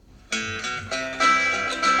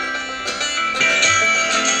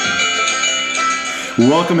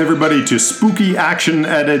Welcome, everybody, to Spooky Action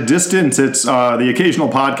at a Distance. It's the occasional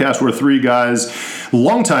podcast where three guys,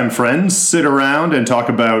 longtime friends, sit around and talk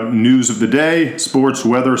about news of the day, sports,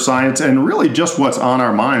 weather, science, and really just what's on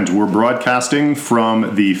our minds. We're broadcasting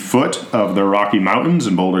from the foot of the Rocky Mountains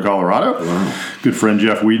in Boulder, Colorado. Wow. Good friend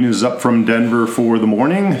Jeff Whedon is up from Denver for the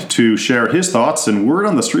morning to share his thoughts, and word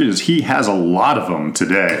on the street is he has a lot of them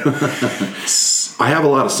today. I have a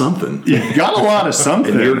lot of something. You got a lot of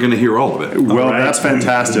something. And you're going to hear all of it. Well, that's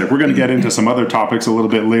fantastic. We're going to get into some other topics a little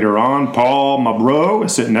bit later on. Paul, my bro,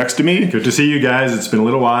 is sitting next to me. Good to see you guys. It's been a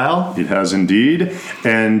little while. It has indeed.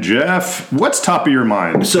 And Jeff, what's top of your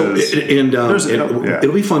mind? So,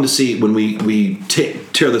 it'll be fun to see when we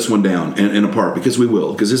tear this one down and apart, because we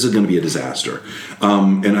will, because this is going to be a disaster.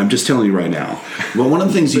 And I'm just telling you right now. Well, one of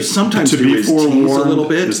the things you sometimes do is tease a little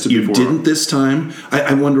bit. You didn't this time.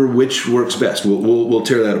 I wonder which works best. We'll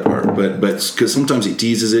tear that apart, but because sometimes he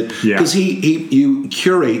teases it, because you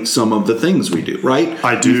curate some of the things we do, right?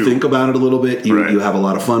 I do. You think about it a little bit. You have a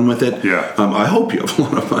lot of fun with it. Yeah. I hope you have a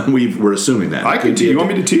lot of fun. We're assuming that. I can tease. You want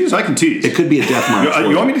me to tease? I can tease. It could be a death march.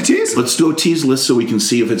 You want me to tease? Let's do a tease list so we can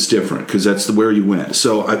see if it's different, because that's where you went.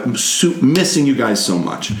 So I'm missing you guys so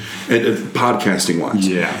much, podcasting wise.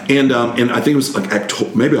 Yeah. And I think it was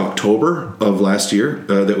like maybe October of last year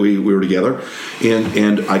that we were together,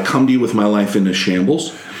 and I come to you with my life in a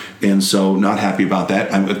shambles. And so, not happy about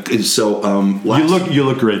that. You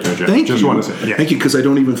look great, though, Jeff. Thank you. Just want to say, thank you, because I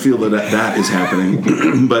don't even feel that is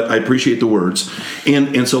happening. But I appreciate the words.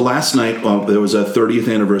 And so last night there was a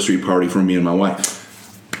 30th anniversary party for me and my wife.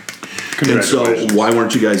 And so, why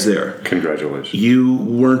weren't you guys there? Congratulations. You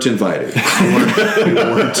weren't invited. You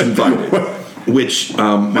weren't invited. Which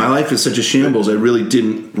my life is such a shambles. I really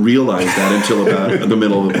didn't realize that until about the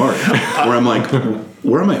middle of the party, where I'm like,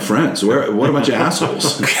 where are my friends? What a bunch of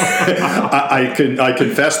assholes. I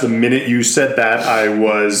confess, the minute you said that, I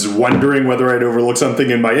was wondering whether I'd overlooked something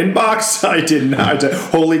in my inbox. I did not.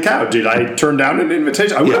 Holy cow, did I turn down an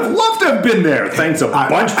invitation? I would have loved to have been there. Thanks a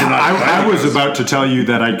bunch for not I was about to tell you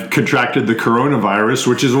that I contracted the coronavirus,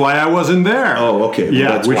 which is why I wasn't there. Oh, okay.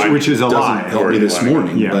 Well, which is a lie. Helped me this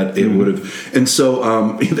morning, but it would have. And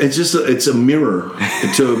so it's a mirror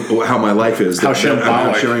to how my life is. How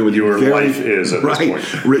I'm sharing with your life is at this point.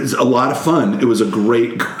 It's a lot of fun. It was a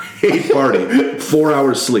great party. 4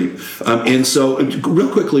 hours sleep. And so, real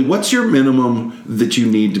quickly, what's your minimum that you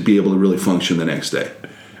need to be able to really function the next day?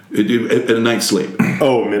 A night's sleep.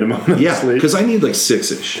 Oh, minimum sleep? Yeah, because I need like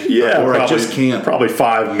 6-ish. Yeah, or I just can't. Probably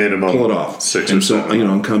 5 minimum. Pull it off. 6 and or so, 7.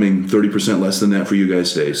 I'm coming 30% less than that for you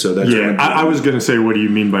guys today. So that's I was going to say, what do you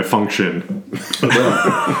mean by function? Well,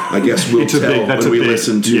 I guess we'll tell when we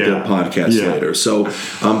listen to the podcast later. So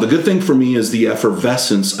the good thing for me is the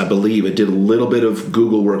effervescence. I believe I did a little bit of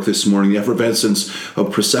Google work this morning. The effervescence of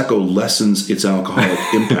Prosecco lessens its alcoholic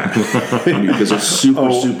impact because it's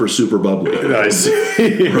super bubbly. I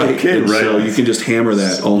see. Right. So you can just hammer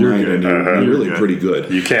that all night, and you're really pretty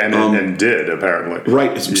good. You can and did, apparently.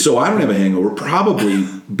 Right. So I don't have a hangover, probably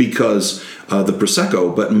because the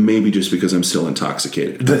Prosecco, but maybe just because I'm still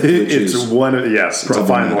intoxicated. It's a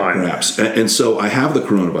fine line. Perhaps. And so I have the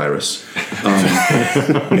coronavirus,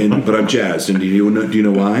 but I'm jazzed. And do you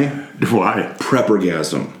know why? Why?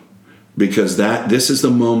 Preppergasm. Because this is the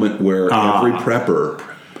moment where every prepper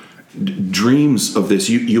dreams of this.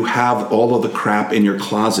 You have all of the crap in your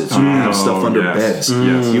closets. You have stuff under beds.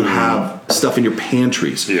 Yes. You have stuff in your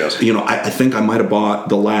pantries. Yes. I think I might have bought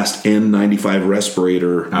the last N95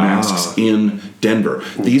 respirator masks in Denver.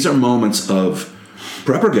 These are moments of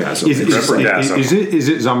preppergasm. Is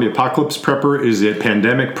it zombie apocalypse prepper? Is it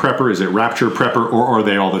pandemic prepper? Is it rapture prepper? Or are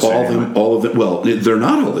they all the same? All of them. Well, they're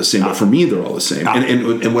not all the same, but for me, they're all the same.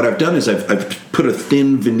 And what I've done is I've put a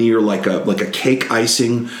thin veneer, like a cake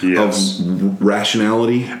icing of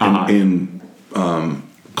rationality and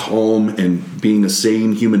calm and being a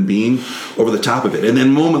sane human being over the top of it. And then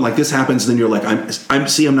a moment like this happens, then you're like, I'm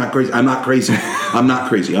not crazy. I'm not crazy. I'm not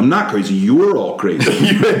crazy. I'm not crazy. You're all crazy.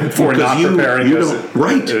 For not preparing us.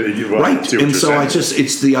 Right. Right. And so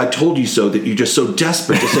it's the I told you so that you're just so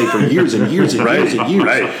desperate to say for years and years and years and years.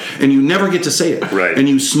 Right. And you never get to say it. Right. And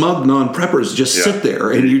you smug non-preppers just sit there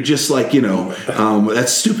and you're just like,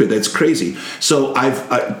 that's stupid. That's crazy. So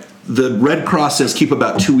the Red Cross says keep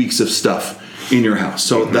about 2 weeks of stuff in your house.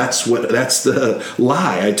 So that's the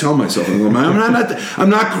lie I tell myself. I'm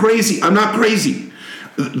not crazy. I'm not crazy.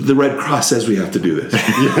 the Red Cross says we have to do this.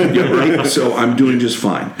 Right? So I'm doing just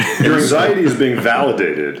fine. Your anxiety is being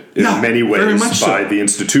validated in many ways by the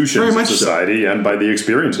institutions of society and by the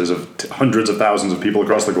experiences of hundreds of thousands of people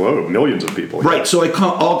across the globe, millions of people. Right. So I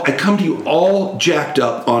come to you all jacked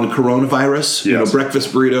up on coronavirus,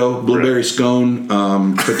 breakfast burrito, blueberry scone,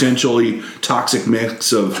 potentially toxic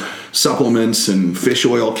mix of supplements and fish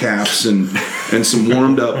oil caps and some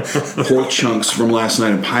warmed up pork chunks from last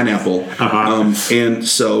night and pineapple. And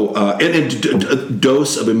so a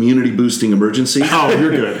dose of immunity boosting emergency. Oh,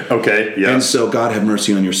 you're good. Okay. Yeah. And so God have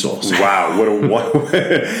mercy on your souls. Wow.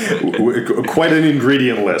 Quite an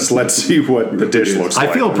ingredient list. Let's see what the dish looks like.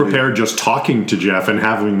 I feel prepared just talking to Jeff and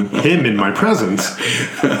having him in my presence.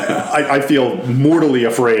 I feel mortally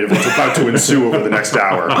afraid of what's about to ensue over the next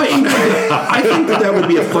hour. I think that would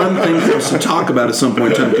be a fun thing for us to talk about at some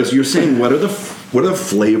point in time, because you're saying what are the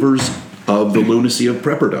flavors of the lunacy of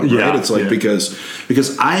prepperdom, right? Yeah, it's like because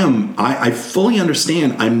I fully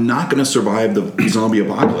understand I'm not going to survive the zombie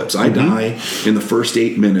apocalypse. I die in the first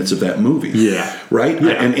 8 minutes of that movie. Yeah. Right?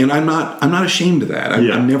 Yeah. And I'm not ashamed of that.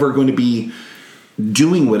 I'm never going to be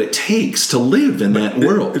doing what it takes to live in that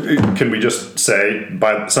world. Can we just say,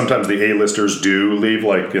 sometimes the A-listers do leave,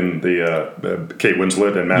 like in the Kate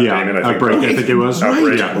Winslet and Matt Damon, I think it was.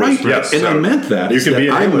 Right. Yes, and so I meant that.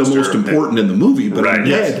 I'm the most important in the movie, but I'm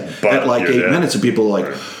dead at like 8 minutes, and people are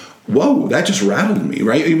like, whoa, that just rattled me,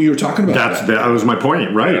 right? I mean, you were talking about that was my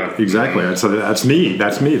point, right? Yeah. Exactly. That's me.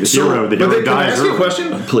 That's me. The hero. The hero dies. Can I ask you a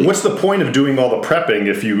question? Please. What's the point of doing all the prepping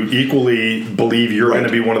if you equally believe you're going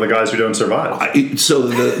to be one of the guys who don't survive? So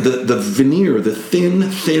the veneer, the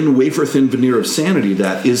thin, wafer thin veneer of sanity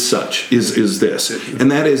that is this,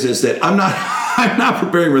 and that is that I'm not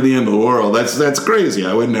preparing for the end of the world. That's crazy.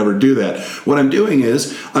 I would never do that. What I'm doing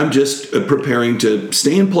is I'm just preparing to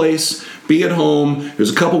stay in place, be at home.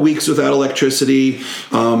 There's a couple weeks without electricity.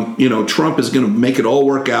 Trump is going to make it all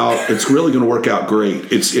work out. It's really going to work out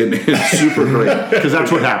great. It's super great. Because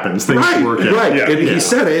that's what happens. Things work out. Right. Yeah. And he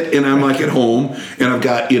said it, and I'm like at home, and I've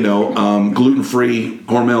got, gluten-free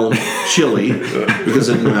Hormel chili, because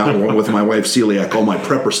with my wife celiac, all my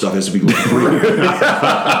prepper stuff has to be gluten-free.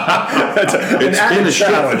 It's been a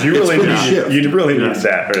challenge. You really need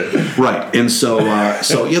that. Right. And so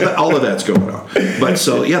all of that's going on. But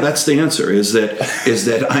that's the answer. Is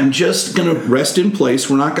that I'm just going to rest in place.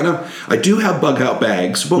 We're not going to. I do have bug out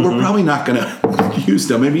bags, but we're probably not going to use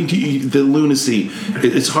them. I mean, the lunacy.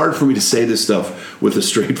 It's hard for me to say this stuff with a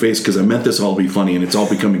straight face, because I meant this all to be funny, and it's all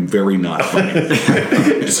becoming very not funny.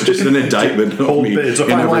 It's just an indictment of me. It's a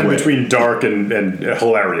fine line between dark and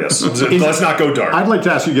hilarious. Let's not go dark. I'd like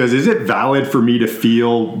to ask you guys: is it valid for me to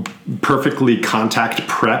feel perfectly contact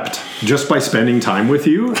prepped just by spending time with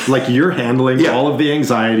you? Like, you're handling all of the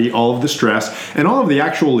anxiety, all of the stress, and all of the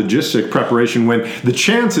actual logistic preparation, when the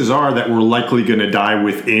chances are that we're likely going to die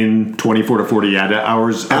within 24 to 48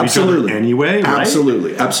 hours of each other anyway, right?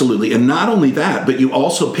 Absolutely. And not only that, but you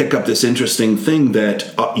also pick up this interesting thing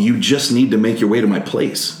that you just need to make your way to my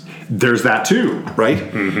place. There's that too, right?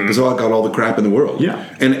 Because I got all the crap in the world. Yeah,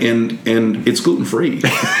 and it's gluten free,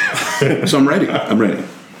 so I'm ready.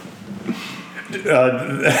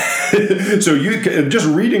 So you just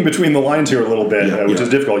reading between the lines here a little bit, which is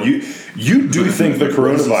difficult. You do think the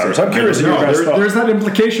coronavirus? I'm curious. There's that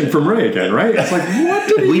implication from Ray again, right? It's like, what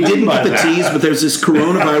did we didn't get the tease, but there's this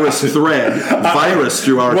coronavirus virus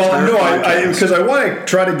through our. Because I want to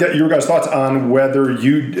try to get your guys' thoughts on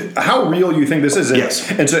how real you think this is. Yes,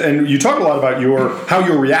 and you talk a lot about how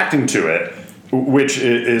you're reacting to it, which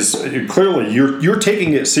is clearly you're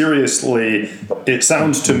taking it seriously. It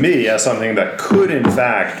sounds to me as something that could in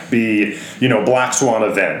fact be, black swan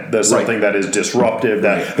event. There's something that is disruptive,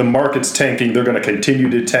 that the market's tanking, they're going to continue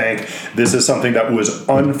to tank. This is something that was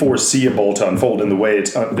unforeseeable to unfold in the way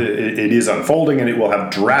it is unfolding, and it will have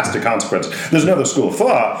drastic consequences. There's another school of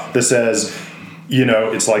thought that says,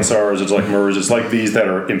 it's like SARS, it's like MERS, it's like these that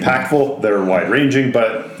are impactful, that are wide-ranging,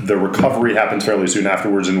 but the recovery happens fairly soon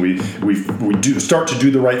afterwards, and we do start to do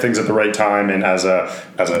the right things at the right time, and as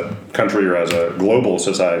a country or as a global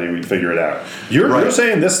society, we figure it out. You're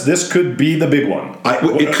saying this could be the big one.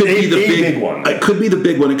 It could be the big one. It could be the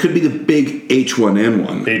big one. It could be the big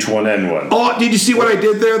H1N1. H1N1. Oh, did you see what I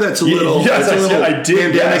did there? That's a little. I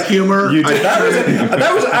did. Pandemic humor. You did.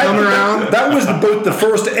 That was coming around. That was both the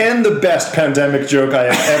first and the best pandemic pandemic joke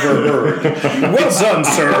I have ever heard. Well done,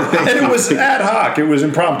 sir. And it was ad hoc. It was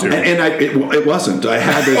impromptu. It wasn't. I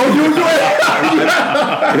had to. Oh, you were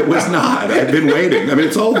It was not. I've been waiting. I mean,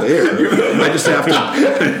 it's all there. I just have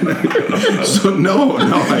to. So no.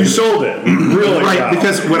 You sold it. Really? Right,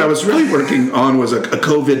 because what I was really working on was a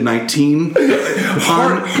COVID-19.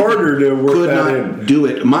 Harder to work could that not in. do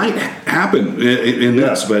it. Might happen in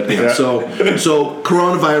this, but yeah. So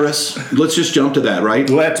coronavirus. Let's just jump to that, right?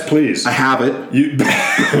 Let's please. I have it.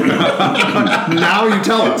 Now you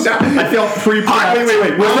tell us. I felt pre-prepped.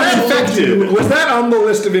 Wait. Was that on the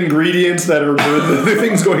list of ingredients that are the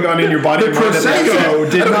things going on in your body? The Prosecco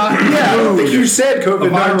did not. Yeah, I don't think you said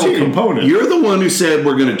COVID-19 component. You're the one who said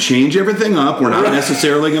we're going to change everything up. We're not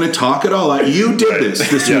necessarily going to talk it all out. You did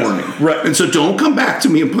this morning, right? And so don't come back to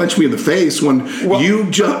me and punch me in the face when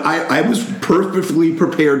I was perfectly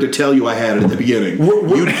prepared to tell you I had it at the beginning.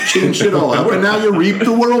 You changed it all up, and now you reap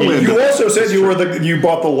the whirlwind. You also said you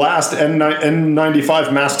bought the last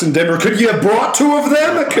N95 masks in Denver. Could you have brought 2 of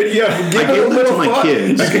them? Could you have given I a little to my fun?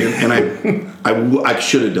 kids, and I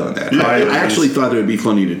should have done that. I actually thought it would be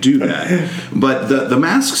funny to do that, but the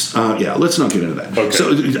masks. Let's not get into that.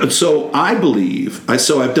 Okay. So I believe.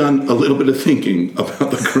 So I've done a little bit of thinking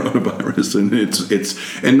about the coronavirus, and it's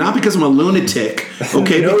not because I'm a lunatic.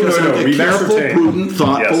 Okay, because I'm a careful, prudent,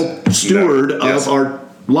 thoughtful steward of our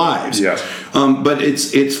lives. Yes. But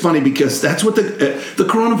it's funny because that's what the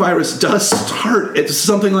coronavirus does start. It's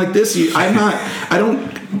something like this. I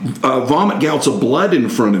don't vomit gouts of blood in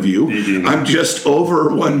front of you. Mm-hmm. I'm just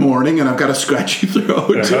over one morning and I've got a scratchy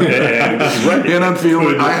throat. And I'm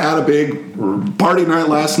feeling, I had a big party night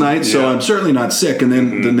last night, so I'm certainly not sick. And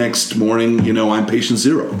then the next morning, I'm patient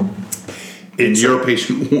 0. And you're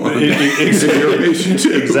patient 1. And you're patient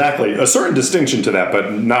 2. Exactly. A certain distinction to that,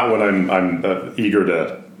 but not what I'm eager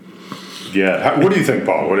to get. What do you think,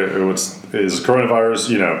 Paul? Is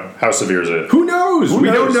coronavirus, how severe is it? Who knows? We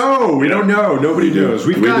don't know. We don't know. Nobody knows.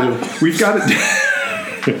 We've got it.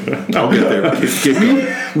 I'll get there.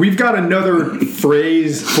 We've got another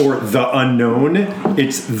phrase for the unknown.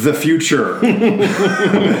 It's the future.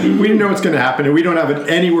 We don't know what's going to happen, and we don't have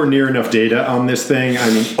anywhere near enough data on this thing. I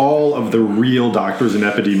mean, all of the real doctors and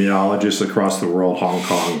epidemiologists across the world, Hong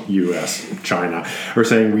Kong, U.S., China, are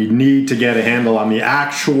saying we need to get a handle on the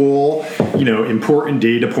actual, important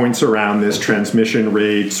data points around this, transmission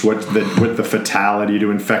rates, what the fatality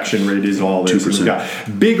to infection rate is, all this. 2%. We've got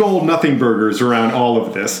big old nothing burgers around all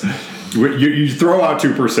of this. You throw out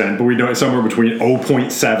 2%, but we know it's somewhere between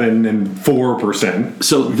 0.7 and 4%.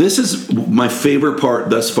 So this is my favorite part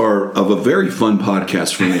thus far of a very fun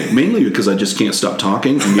podcast for me, mainly because I just can't stop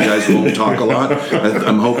talking, and you guys won't talk a lot.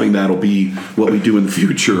 I'm hoping that'll be what we do in the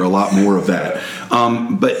future, a lot more of that.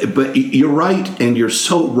 But you're right, and you're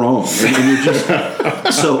so wrong. And you're just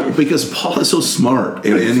because Paul is so smart,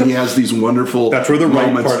 and he has these wonderful. That's where the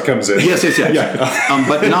moments. right part comes in. Yes. Yeah.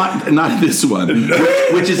 But not this one,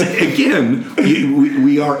 which is again,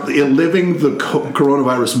 we are living the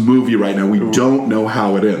coronavirus movie right now. We don't know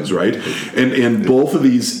how it ends, right? And both of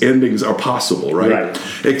these endings are possible, right?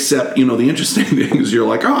 Except, the interesting thing is you're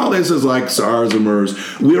like, oh, this is like SARS and MERS.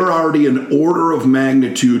 We're already an order of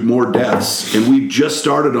magnitude more deaths, and we just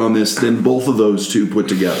started on this than both of those two put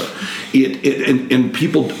together. And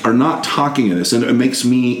people are not talking in this, and it makes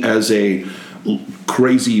me as a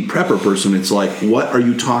crazy prepper person, it's like, what are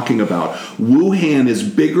you talking about? Wuhan is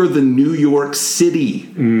bigger than New York City.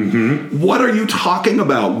 Mm-hmm. What are you talking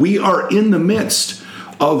about? We are in the midst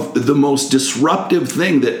of the most disruptive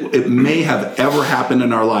thing that it may have ever happened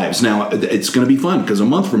in our lives. Now, it's going to be fun because a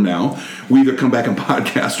month from now, we either come back and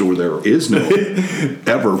podcast or there is no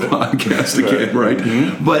ever podcast again, right?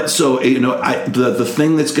 Mm-hmm. But so, the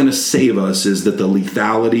thing that's going to save us is that the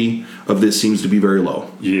lethality of this seems to be very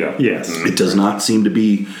low. Yeah. Yes. It does not seem to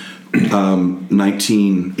be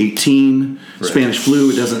 1918 Spanish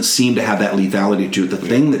flu. It doesn't seem to have that lethality to it. The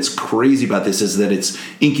thing that's crazy about this is that its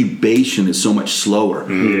incubation is so much slower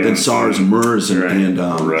than SARS and MERS and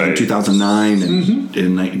 2009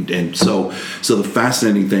 and so the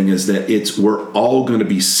fascinating thing is that we're all going to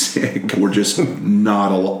be sick. We're just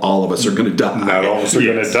not all of us are going to die. Not all of us are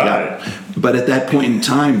going to die. Yeah. But at that point in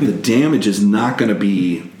time, the damage is not going to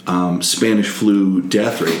be Spanish flu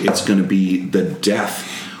death rate. It's going to be the death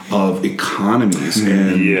of economies,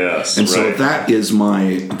 and so that is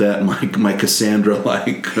my Cassandra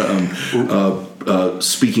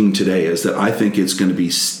speaking today is that I think it's going to be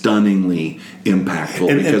stunningly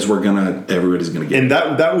impactful because everybody's going to get and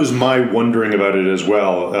it. That was my wondering about it as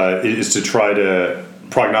well, is to try to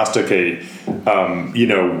prognosticate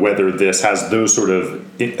whether this has those sort of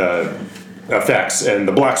effects, and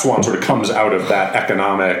the black swan sort of comes out of that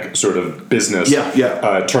economic sort of business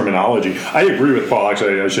terminology. I agree with Paul,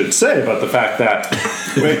 actually, I should say, about the fact that,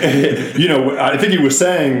 I think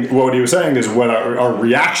what he was saying is what our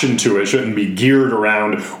reaction to it shouldn't be geared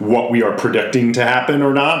around what we are predicting to happen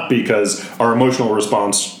or not, because our emotional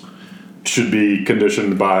response should be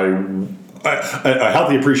conditioned by a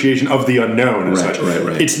healthy appreciation of the unknown.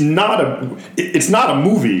 Right. It's not a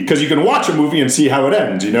movie, because you can watch a movie and see how it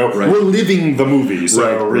ends. We're living the movie,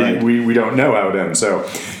 so we don't know how it ends. So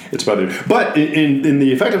it's about it. But in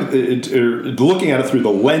the effect of looking at it through the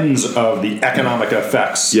lens of the economic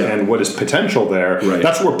effects and what is potential there,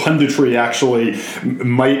 that's where punditry actually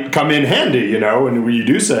might come in handy. And where you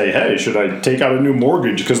do say, hey, should I take out a new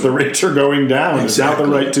mortgage because the rates are going down? Exactly. Is now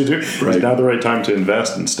the right to do? Is now the right time to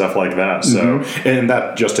invest and stuff like that? So, and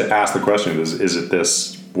that, just to ask the question, is it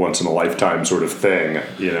this once in a lifetime sort of thing,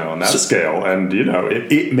 on that scale? And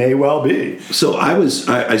it may well be. So I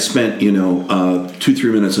spent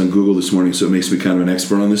 2-3 minutes on Google this morning, so it makes me kind of an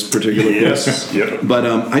expert on this particular yes. Yep. But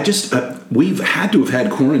we've had to have had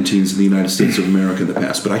quarantines in the United States of America in the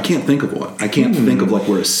past, but I can't think of one. I can't think of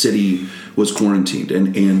where a city was quarantined,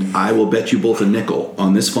 and I will bet you both a nickel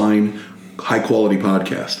on this fine, high quality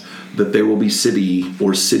podcast that there will be city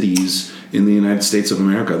or cities in the United States of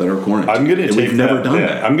America that are quarantined. I'm going to take never done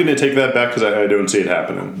that. I'm going to take that back, because I don't see it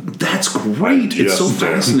happening. That's great. It's so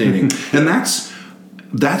fascinating, and that's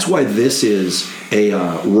why this is a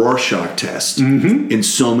Rorschach test in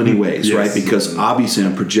so many ways, right? Because obviously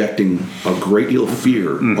I'm projecting a great deal of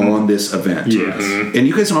fear on this event, and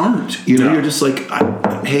you guys aren't. You're just like,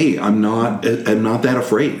 hey, I'm not that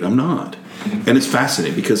afraid. I'm not. And it's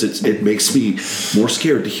fascinating because it makes me more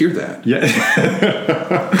scared to hear that. Yeah,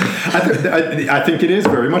 I think it is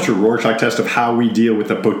very much a Rorschach test of how we deal with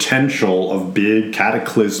the potential of big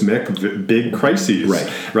cataclysmic, big crises.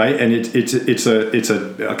 Right, and it's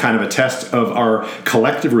a kind of a test of our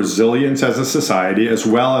collective resilience as a society, as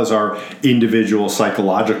well as our individual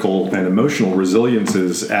psychological and emotional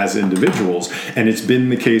resiliences as individuals. And it's been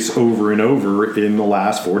the case over and over in the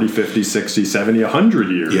last 40, 50, 60, 70, 100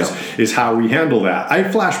 years. Is how we handle that. I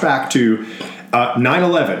flash back to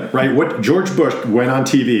 9/11, right? What George Bush went on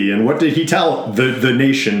TV, and what did he tell the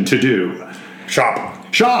nation to do? Shop.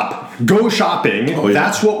 Go shopping. Oh, yeah.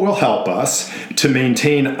 That's what will help us to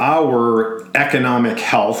maintain our economic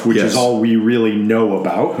health, which is all we really know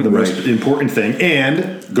about, the most important thing,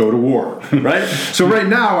 and go to war, right? So right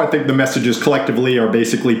now, I think the messages collectively are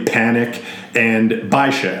basically panic and buy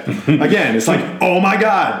shit. Again, it's like, oh my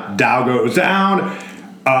God, Dow goes down,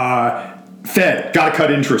 Fed gotta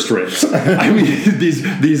cut interest rates. I mean, these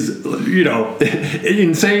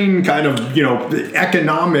insane kind of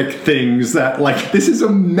economic things that, like, this is a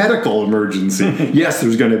medical emergency. Yes,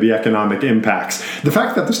 there's going to be economic impacts. The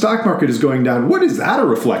fact that the stock market is going down, what is that a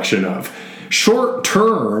reflection of? Short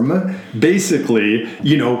term, basically,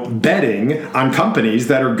 betting on companies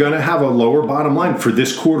that are going to have a lower bottom line for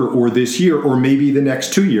this quarter or this year or maybe the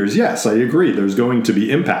next 2 years. Yes, I agree. There's going to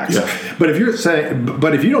be impacts. Yeah. But if you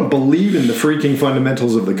don't believe in the freaking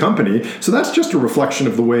fundamentals of the company, so that's just a reflection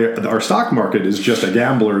of the way our stock market is just a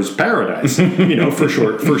gambler's paradise, for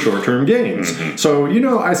short term gains. Mm-hmm. So,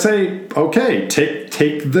 I say, okay,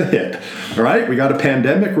 take the hit. All right, we got a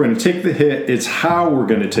pandemic. We're going to take the hit. It's how we're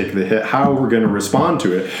going to take the hit, how we're going to respond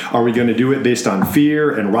to it. Are we going to do it based on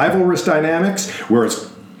fear and rivalrous dynamics, where it's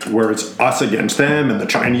us against them and the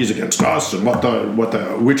Chinese against us, and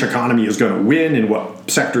which economy is going to win and what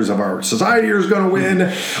sectors of our society is going to win,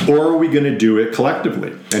 or are we going to do it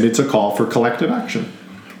collectively? And it's a call for collective action.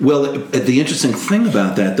 Well, the interesting thing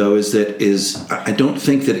about that, though, is I don't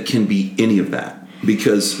think that it can be any of that.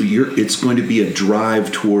 Because it's going to be a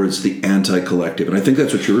drive towards the anti-collective, and I think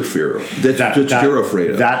that's what you're afraid of. That's what you're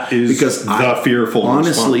afraid of. That is because the fearful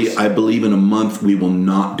honestly, response. I believe in a month we will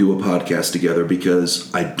not do a podcast together,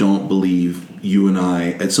 because I don't believe you and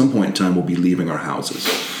I, at some point in time, will be leaving our houses,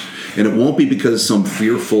 and it won't be because some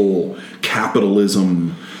fearful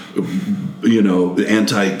capitalism,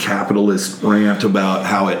 anti-capitalist rant about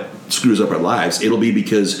how it screws up our lives. It'll be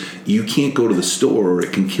because you can't go to the store or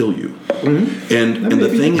it can kill you. Mm-hmm. And the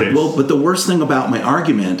thing, but the worst thing about my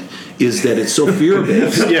argument is that it's so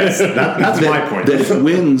fear-based. Yes, that's my point. That if it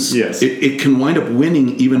wins, it can wind up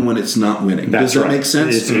winning even when it's not winning. Does that make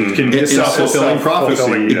sense? It can be a self-fulfilling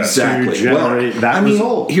prophecy. Exactly. To generate that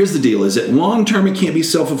result. Here's the deal: is that long-term it can't be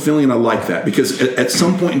self-fulfilling, and I like that, because at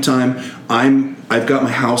some point in time, I've got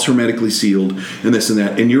my house hermetically sealed and this and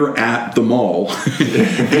that, and you're at the mall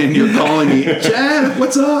and you're calling me, Chad,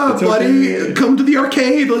 what's up, buddy? Okay. Come to the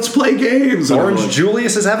arcade, let's play games. Orange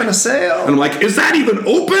Julius is having a sale. And I'm like, is that even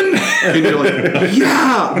open? And you're like,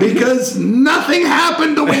 yeah, because nothing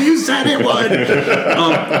happened the way you said it would.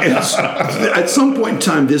 At some point in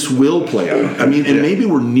time, this will play out. I mean, and maybe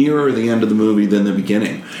we're nearer the end of the movie than the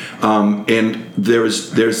beginning. And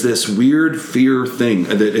there's this weird fear thing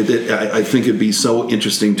that I think it'd be so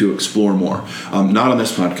interesting to explore more. Not on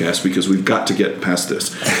this podcast because we've got to get past this,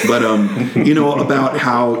 but about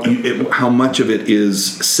how much of it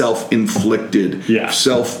is self-inflicted,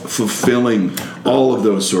 self-fulfilling, all of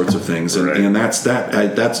those sorts of things, and that's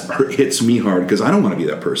hits me hard because I don't want to be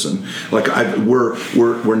that person. Like we're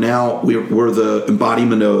the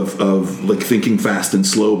embodiment of like Thinking Fast and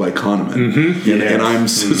Slow by Kahneman, and I'm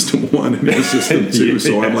System 1 and you're System 2,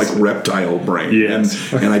 so I'm like reptile brain, and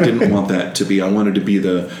I didn't want that to be. I wanted to be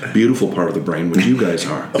the beautiful part of the brain, which you guys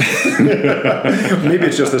are. Maybe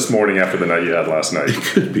it's just this morning after the night you had last night. It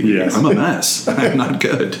could be. Yes. I'm a mess. I'm not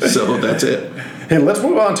good. So that's it. Hey, let's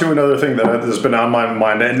move on to another thing that has been on my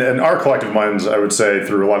mind, and our collective minds, I would say,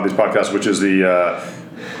 through a lot of these podcasts, which is the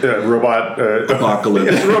robot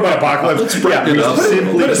apocalypse. It's robot apocalypse. Let's break it up.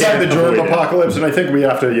 Put aside the germ apocalypse, and I think we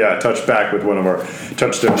have to touch back with one of our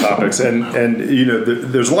touchstone topics. And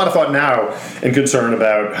there's a lot of thought now and concern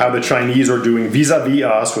about how the Chinese are doing vis-a-vis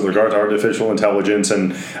us with regard to artificial intelligence,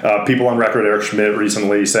 and people on record, Eric Schmidt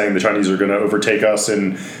recently saying the Chinese are going to overtake us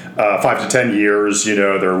in 5 to 10 years.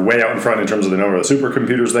 They're way out in front in terms of the number of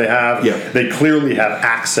supercomputers they have. Yeah. They clearly have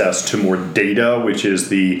access to more data, which is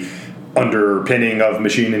the underpinning of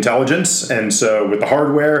machine intelligence. And so with the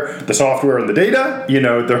hardware, the software, and the data,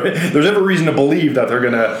 there's every reason to believe that they're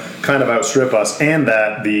going to kind of outstrip us, and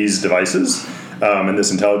that these devices and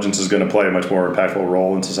this intelligence is going to play a much more impactful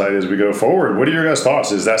role in society as we go forward. What are your guys'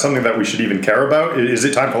 thoughts? Is that something that we should even care about? Is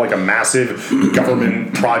it time for like a massive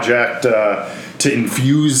government project to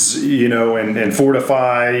infuse, and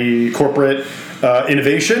fortify corporate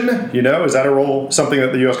innovation? Is that a role, something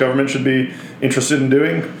that the U.S. government should be interested in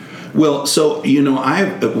doing? Well, so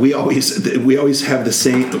we always have the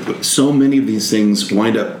same. So many of these things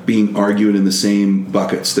wind up being argued in the same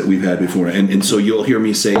buckets that we've had before, and so you'll hear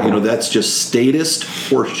me say, that's just statist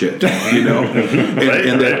horseshit, that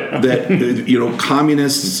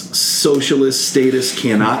communists, socialists, statists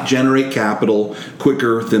cannot generate capital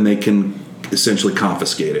quicker than they can essentially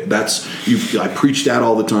confiscate it. I preach that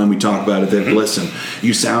all the time. We talk about it. That listen,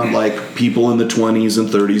 you sound like people in the 20s and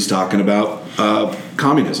 30s talking about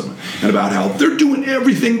communism and about how they're doing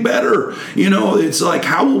everything better. It's like,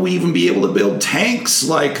 how will we even be able to build tanks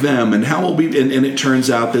like them? And how will we? And it turns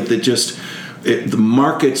out that the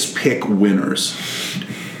markets pick winners.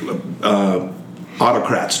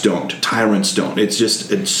 Autocrats don't. Tyrants don't. It's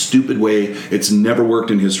just a stupid way. It's never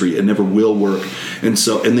worked in history. It never will work. And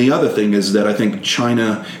the other thing is that I think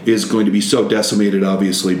China is going to be so decimated,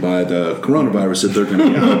 obviously, by the coronavirus that they're going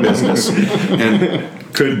to be out of business.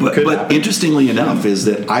 But interestingly enough is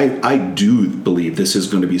that I do believe this is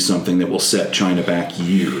going to be something that will set China back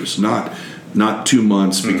years, not 2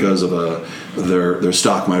 months because of their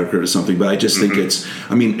stock market or something, but I just think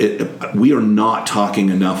we are not talking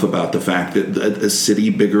enough about the fact that a city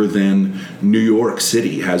bigger than New York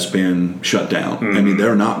City has been shut down. I mean,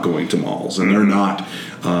 they're not going to malls, and they're not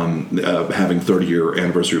having 30-year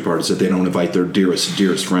anniversary parties that they don't invite their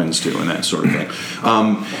dearest friends to, and that sort of thing.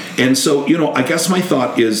 And so, I guess my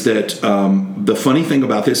thought is that the funny thing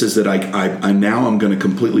about this is that I'm going to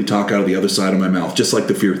completely talk out of the other side of my mouth, just like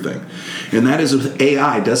the fear thing. And that is with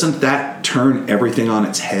AI, doesn't that turn everything on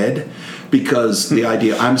its head? Because the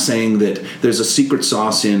idea, I'm saying that there's a secret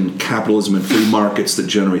sauce in capitalism and free markets that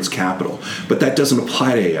generates capital, but that doesn't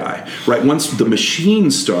apply to AI, right? Once the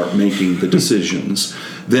machines start making the decisions,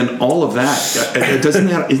 then all of that,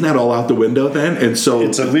 isn't that all out the window then? And so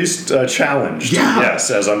it's at least challenged, yes,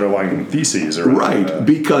 as underlying theses. Right,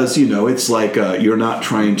 because, it's like you're not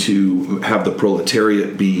trying to have the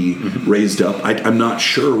proletariat be raised up. I'm not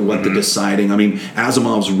sure what the deciding,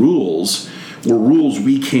 Asimov's rules were rules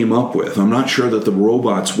we came up with. I'm not sure that the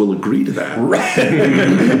robots will agree to that. Right.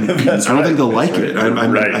 I don't think they'll like it.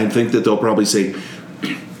 I think that they'll probably say,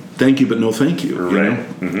 thank you, but no thank you. Right.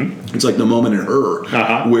 It's like the moment in Her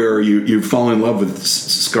where you fall in love with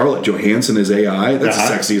Scarlett Johansson as AI. That's the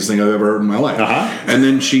sexiest thing I've ever heard in my life. And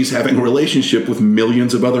then she's having a relationship with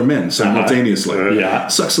millions of other men simultaneously.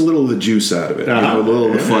 Sucks a little of the juice out of it, a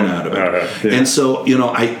little of the fun out of it. And so,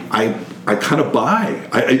 I kind of buy.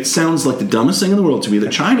 It sounds like the dumbest thing in the world to me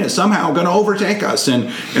that China is somehow going to overtake us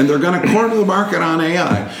and they're going to corner the market on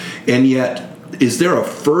AI. And yet, is there a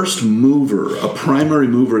first mover, a primary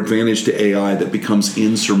mover advantage to AI that becomes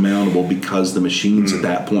insurmountable because the machines at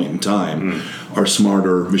that point in time are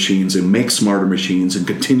smarter machines and make smarter machines and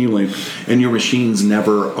continually, and your machines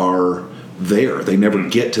never are there. They never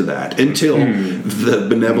get to that until the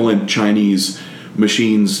benevolent Chinese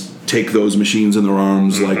machines take those machines in their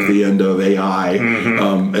arms, like the end of AI,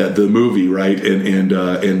 at the movie, right?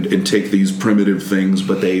 And take these primitive things,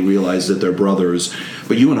 but they realize that they're brothers.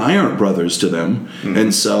 But you and I aren't brothers to them,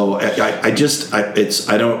 and so I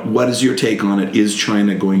don't. What is your take on it? Is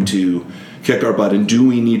China going to kick our butt, and do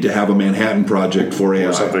we need to have a Manhattan Project for AI?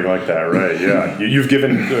 Or something like that, right? Yeah. You've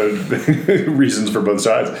given reasons for both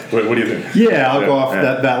sides. What do you think? Yeah, I'll go off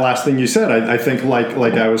that last thing you said. I think like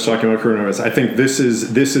I was talking about coronavirus, I think this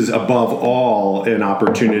is above all an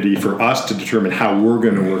opportunity for us to determine how we're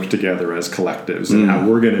going to work together as collectives and how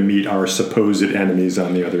we're going to meet our supposed enemies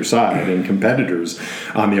on the other side and competitors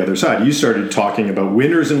on the other side. You started talking about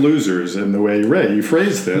winners and losers, and the way, Ray, you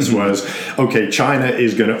phrased this was, okay, China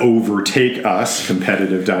is going to overtake us,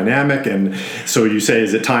 competitive dynamic, and so you say,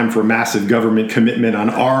 is it time for massive government commitment on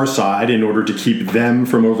our side in order to keep them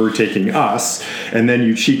from overtaking us? And then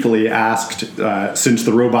you cheekily asked, since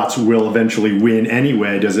the robots will eventually win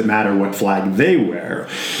anyway, does it matter what flag they wear?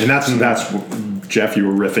 And that's Jeff, you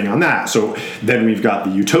were riffing on that. So then we've got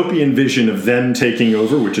the utopian vision of them taking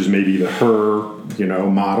over, which is maybe the her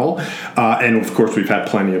model, and of course we've had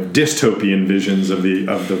plenty of dystopian visions of the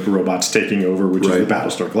robots taking over, which is the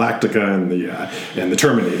Battlestar Galactica and the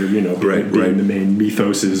Terminator, being the main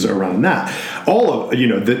mythoses around that. All of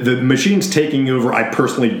the machines taking over, I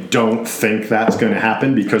personally don't think that's going to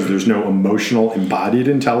happen because there's no emotional embodied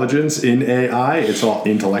intelligence in AI. It's all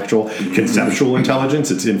intellectual, conceptual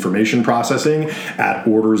intelligence. It's information processing at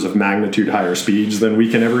orders of magnitude higher speeds than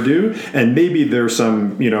we can ever do, and maybe there's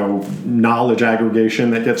some knowledge aggregation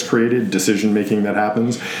that gets created, decision making that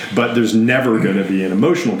happens, but there's never going to be an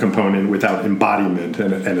emotional component without embodiment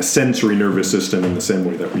and a sensory nervous system in the same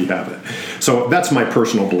way that we have it. So that's my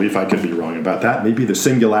personal belief. I could be wrong about that. Maybe the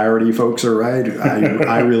singularity folks are right.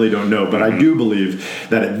 I really don't know, but I do believe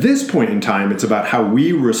that at this point in time, it's about how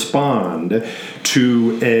we respond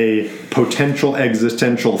to a potential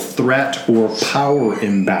existential threat or power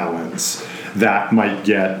imbalance that might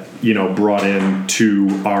get brought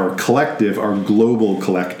into our collective, our global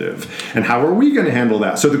collective. And how are we going to handle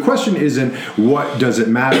that? So the question isn't what does it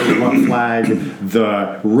matter what flag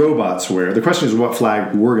the robots wear. The question is what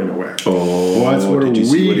flag we're going to wear. What are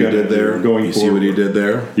we going to do going forward? You see what he did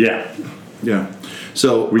there? Yeah.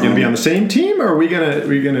 So we going to be on the same team, or are we gonna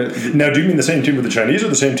now? Do you mean the same team with the Chinese or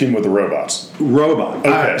the same team with the robots? Robot.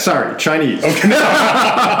 Okay. Sorry, Chinese. Okay. No,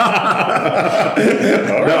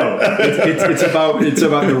 it's about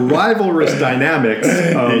the rivalrous dynamics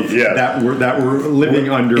of that we're living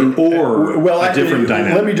under, or a different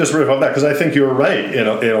dynamic. Let me just riff on that because I think you're right in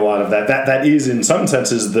a lot of that. That is in some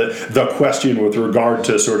senses the question with regard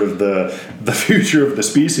to sort of the future of the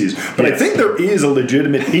species. But I think there is a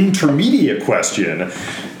legitimate intermediate question,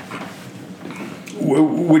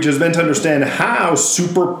 which is meant to understand how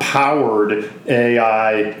super-powered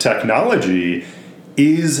AI technology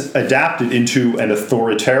is adapted into an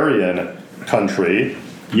authoritarian country,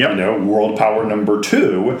 world power number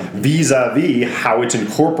 2, vis-a-vis how it's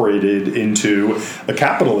incorporated into a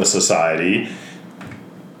capitalist society,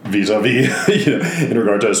 vis-a-vis, in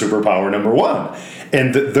regard to superpower number 1.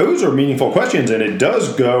 And those are meaningful questions, and it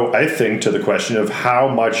does go, I think, to the question of how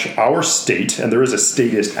much our state, and there is a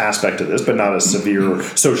statist aspect to this, but not as severe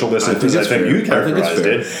socialistic as I think you characterized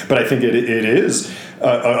it, but I think it is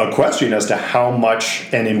a question as to how much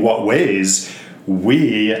and in what ways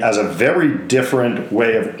we, as a very different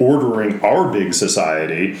way of ordering our big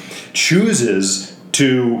society, chooses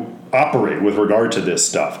to operate with regard to this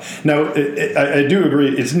stuff. Now, I do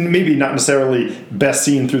agree, it's maybe not necessarily best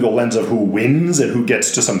seen through the lens of who wins and who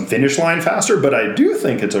gets to some finish line faster, but I do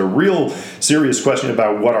think it's a real serious question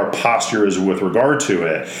about what our posture is with regard to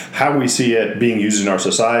it, how we see it being used in our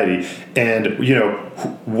society, and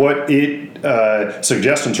what it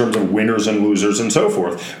suggests in terms of winners and losers and so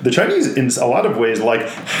forth. The Chinese, in a lot of ways,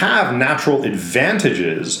 have natural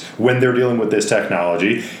advantages when they're dealing with this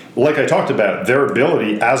technology. Like I talked about, their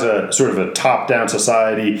ability as a sort of a top-down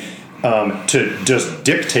society to just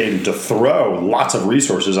dictate and to throw lots of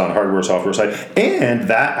resources on hardware, software side, and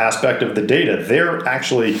that aspect of the data, they're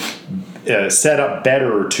actually set up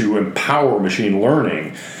better to empower machine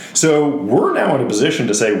learning. So we're now in a position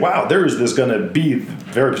to say, wow, there is this going to be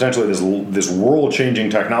very potentially this world-changing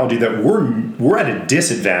technology that we're at a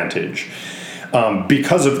disadvantage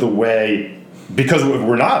because of the way. Because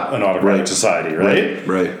we're not an autocratic society, right?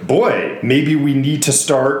 Right. Boy, maybe we need to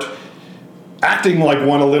start acting like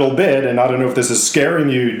one a little bit, and I don't know if this is scaring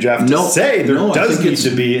you, Jeff, to say there does need to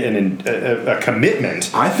be a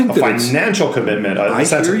commitment, I think a financial commitment, a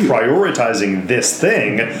sense of prioritizing this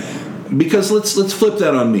thing because let's flip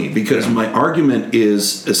that on me, because my argument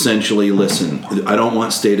is essentially, listen, I don't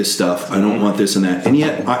want status stuff, I don't want this and that, and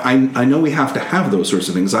yet I know we have to have those sorts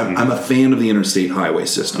of things. I'm a fan of the interstate highway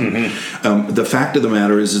system. The fact of the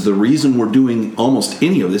matter is the reason we're doing almost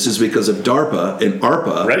any of this is because of DARPA and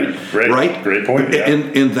ARPA. Right? Great point. Yeah.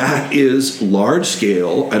 And that is large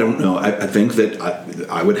scale. I don't know. I think that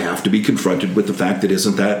I would have to be confronted with the fact that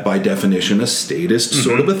isn't that by definition a statist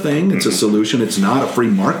sort of a thing? It's a solution. It's not a free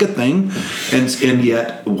market thing. And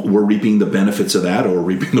yet we're reaping the benefits of that, or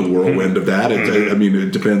reaping the whirlwind of that. I mean,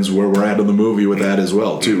 it depends where we're at in the movie with that as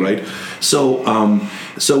well, too, right? So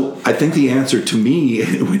I think the answer to me,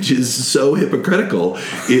 which is so hypocritical,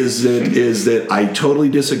 is that I totally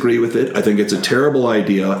disagree with it. I think it's a terrible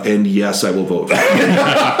idea, and yes, I will vote for it.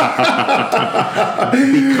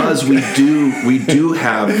 Because we do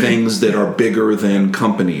have things that are bigger than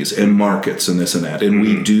companies and markets and this and that, and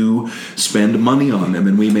we do spend money on them,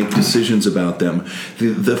 and we make decisions about them.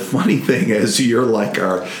 The funny thing is, you're like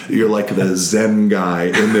the Zen guy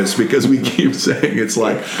in this, because we keep saying it's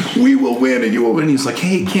like, we will win and you will win. He's like,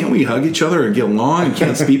 hey, can't we hug each other and get along? And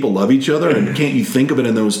can't people love each other? And can't you think of it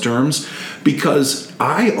in those terms? Because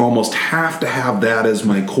I almost have to have that as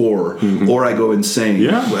my core, or I go insane.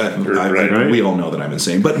 Yeah, we all know that I'm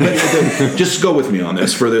insane, but just go with me on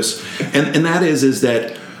this for this, and that is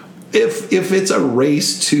that if it's a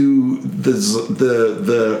race to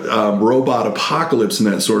the robot apocalypse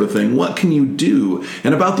and that sort of thing, what can you do?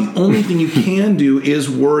 And about the only thing you can do is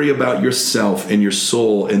worry about yourself and your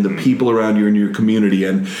soul and the people around you in your community,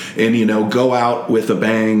 and go out with a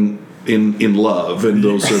bang. In love and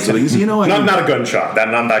those sorts of things, not a gunshot,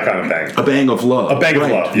 not that kind of bang. A bang of love, of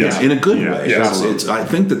love, yes, in a good way. Yes. I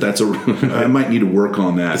think that's I might need to work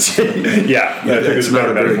on that. I think it's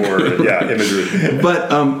better metaphor. Imagery.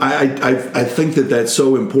 But I think that's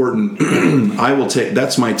so important.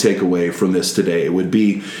 That's my takeaway from this today.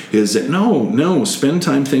 Is that no, spend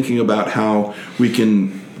time thinking about how we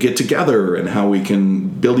can get together and how we can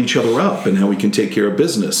build each other up and how we can take care of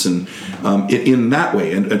business, and in that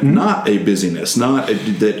way, and not a busyness, not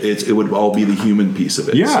that it would all be the human piece of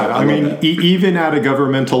it. Yeah, so I mean, even at a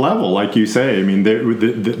governmental level, like you say, I mean,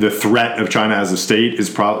 the threat of China as a state is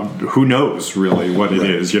probably, who knows really what it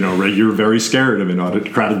is. You're very scared of an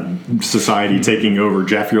autocratic society taking over.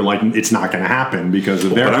 Jeff, you're like, it's not going to happen because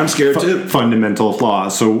of their I'm scared too. Fundamental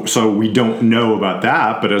flaws. So we don't know about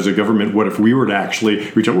that. But as a government, what if we were to actually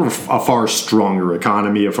reach out? We're a far stronger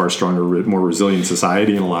economy, a far stronger, more resilient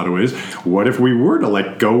society in a lot of ways. What if we were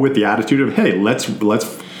to go with the attitude of, hey, let's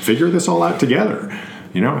figure this all out together,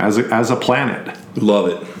 as a planet? Love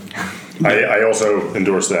it. I also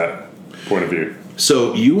endorse that point of view.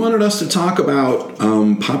 So you wanted us to talk about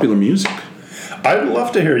popular music. I'd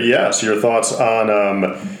love to hear, your thoughts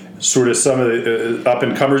on sort of some of the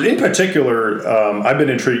up-and-comers. In particular, I've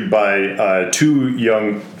been intrigued by two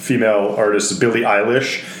young female artists, Billie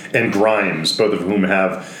Eilish and Grimes, both of whom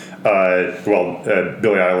have,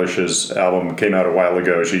 Billie Eilish's album came out a while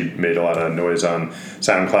ago. She made a lot of noise on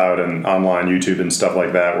SoundCloud and online YouTube and stuff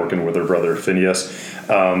like that, working with her brother Phineas.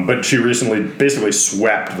 But she recently basically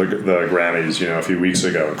swept the Grammys, a few weeks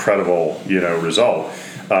ago. Incredible, result.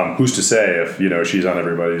 Who's to say if, she's on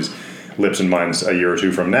everybody's lips and minds a year or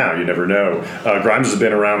two from now? You never know. Grimes has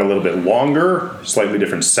been around a little bit longer, slightly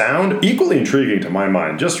different sound, equally intriguing to my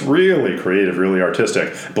mind, just really creative, really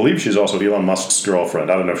artistic. I believe she's also Elon Musk's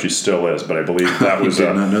girlfriend. I don't know if she still is, but I believe that was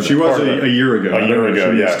she was a year ago. A year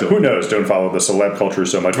ago, yeah. Who knows? Don't follow the celeb culture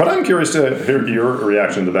so much. But I'm curious to hear your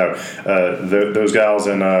reactions about those gals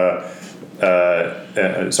and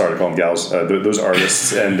sorry to call them gals, those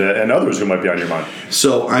artists and others who might be on your mind.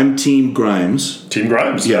 So I'm Team Grimes. Team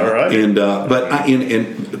Grimes, yeah, all right. And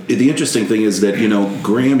and the interesting thing is that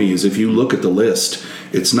Grammys, if you look at the list,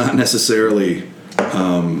 it's not necessarily.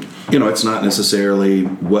 It's not necessarily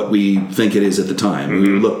what we think it is at the time. We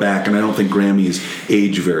look back, and I don't think Grammys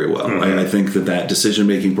age very well. I think that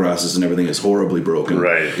decision-making process and everything is horribly broken.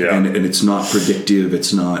 Right, yeah. And it's not predictive.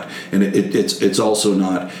 It's not, and it's also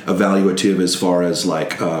not evaluative as far as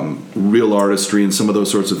real artistry and some of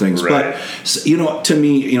those sorts of things. Right. But to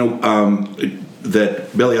me,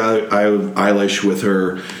 that Billie Eilish with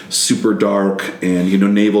her super dark and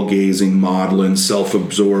navel-gazing, maudlin,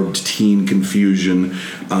 self-absorbed teen confusion,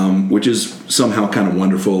 which is somehow kind of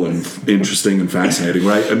wonderful and interesting and fascinating,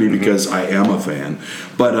 right? I mean, because I am a fan.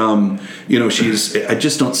 But I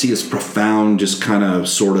just don't see as profound, just kind of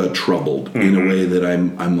sort of troubled in a way that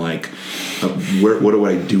I'm like, what do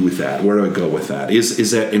I do with that? Where do I go with that? Is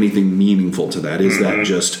that anything meaningful to that? Is that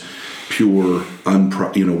just pure,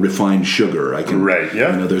 refined sugar. I can,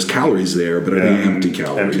 there's calories there, but I think empty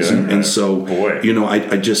calories. And so,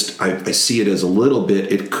 I see it as a little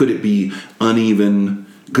bit. Could it be uneven?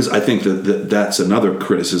 Because I think that's another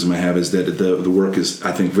criticism I have, is that the work is,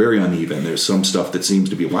 I think, very uneven. There's some stuff that seems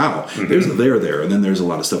to be, wow, there's a there, and then there's a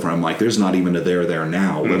lot of stuff where I'm like, there's not even a there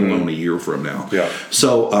now, let alone a year from now. Yeah.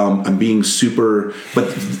 So I'm being super,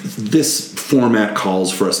 but this format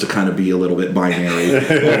calls for us to kind of be a little bit binary.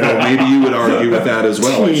 Maybe you would argue with that as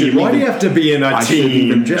well. Why do you have to be in a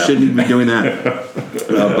team? Shouldn't even be doing that.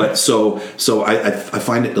 But so I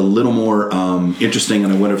find it a little more interesting,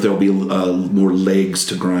 and I wonder if there will be more legs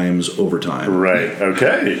to Grimes over time. Right.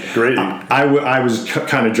 Okay. Great. I was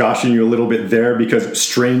kind of joshing you a little bit there, because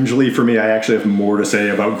strangely for me, I actually have more to say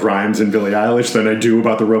about Grimes and Billie Eilish than I do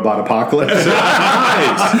about the robot apocalypse.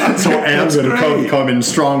 Nice. So Anne's going to come in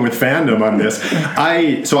strong with fandom on this.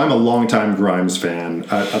 I'm a longtime Grimes fan.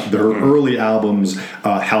 Their early albums,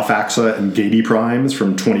 Halfaxa and Gady Primes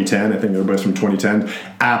from 2010, I think they're both from 2010,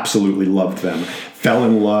 absolutely loved them. Fell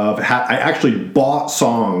in love. I actually bought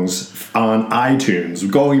songs on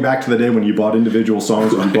iTunes, going back to the day when you bought individual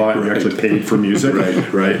songs and you actually paid for music.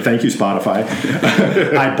 Right. Thank you, Spotify.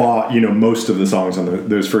 I bought, most of the songs on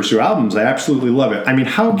those first two albums. I absolutely love it. I mean,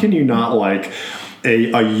 how can you not like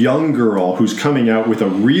a young girl who's coming out with a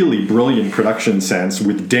really brilliant production sense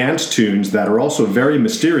with dance tunes that are also very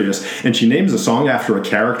mysterious, and she names a song after a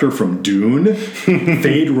character from Dune,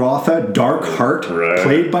 Fade Rotha, Dark Heart,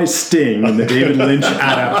 played by Sting in the David Lynch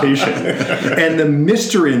adaptation. And the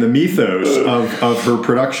mystery and the mythos of her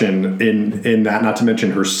production in that, not to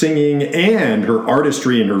mention her singing and her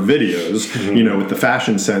artistry in her videos, with the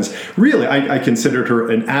fashion sense. Really, I considered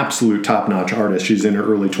her an absolute top-notch artist. She's in her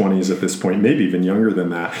early 20s at this point, maybe even younger than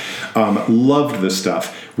that. Loved the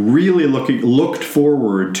stuff. Really looked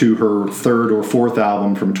forward to her third or fourth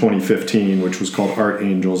album from 2015, which was called Art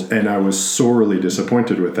Angels, and I was sorely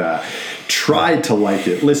disappointed with that. Tried to like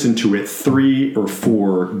it, listened to it 3 or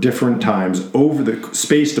 4 different times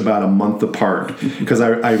spaced about a month apart, because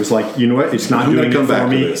I was like, you know what, it's not doing it for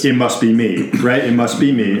me. It must be me, right? It must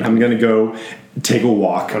be me. I'm going to go take a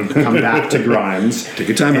walk, come back to Grimes, take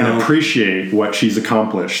a time and out, appreciate what she's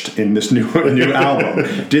accomplished in this new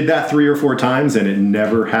album. Did that 3 or 4 times, and it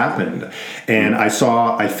never happened. And I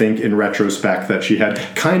saw, I think, in retrospect, that she had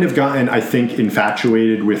kind of gotten, I think,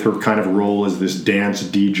 infatuated with her kind of role as this dance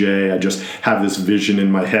DJ. I just have this vision in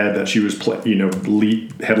my head that she was,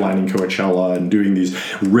 headlining Coachella and doing these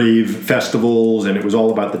rave festivals, and it was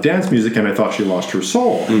all about the dance music, and I thought she lost her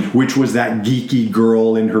soul, which was that geeky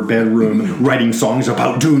girl in her bedroom writing songs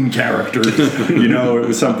about Dune characters. It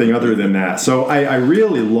was something other than that. So I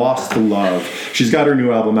really lost the love. She's got her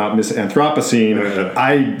new album out, Miss Anthropocene.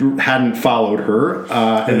 I hadn't followed her,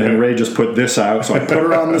 and then Ray just put this out, so I put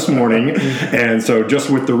her on this morning. And so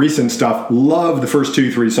just with the recent stuff, love the first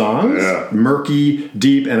 2-3 songs. Murky,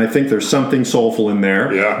 deep, and I think there's something soulful in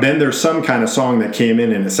there. Then there's some kind of song that came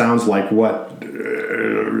in, and it sounds like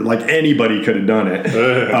like anybody could have done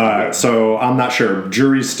it. So I'm not sure.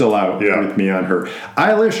 Jury's still out with me on her.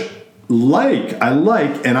 Eilish, I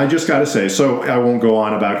like, and I just got to say, so I won't go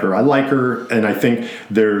on about her. I like her, and I think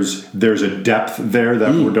there's a depth there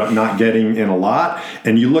that we're not getting in a lot.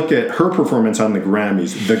 And you look at her performance on the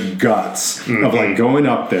Grammys, the guts of like going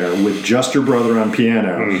up there with just her brother on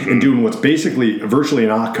piano and doing what's basically virtually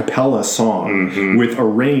an a cappella song with a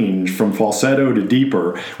range from falsetto to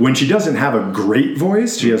deeper. When she doesn't have a great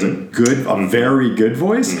voice, she has a very good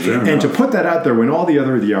voice. And to put that out there when all the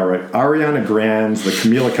Ariana Grandes, the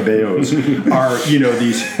Camila Cabellos, are,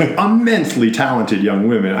 these immensely talented young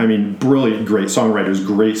women. I mean, brilliant, great songwriters,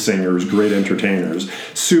 great singers, great entertainers,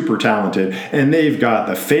 super talented. And they've got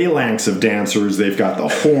the phalanx of dancers, they've got the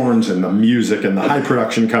horns and the music and the high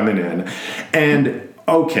production coming in. And,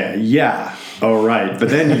 okay, all right, but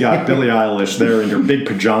then you got Billie Eilish there in her big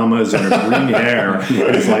pajamas and her green hair.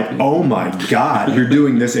 And it's like, oh my God, you're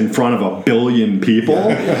doing this in front of 1 billion people,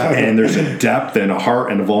 and there's a depth and a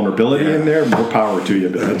heart and a vulnerability in there. More power to you,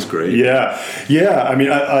 Billie. That's great. Yeah. I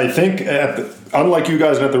mean, I think unlike you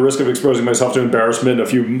guys, and at the risk of exposing myself to embarrassment a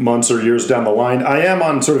few months or years down the line, I am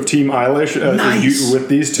on sort of Team Eilish with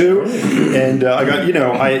these two. And I got,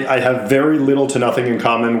 I have very little to nothing in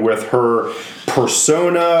common with her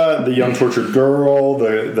persona, the young tortured girl,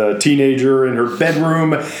 the teenager in her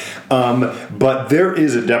bedroom. But there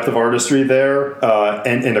is a depth of artistry there,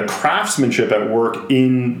 and a craftsmanship at work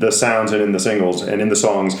in the sounds and in the singles and in the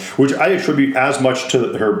songs, which I attribute as much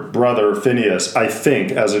to her brother Phineas, I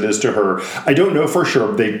think, as it is to her. I don't know for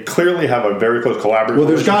sure. They clearly have a very close collaborative Well,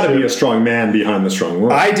 there's got to be a strong man behind the strong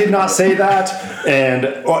woman. I did not say that, and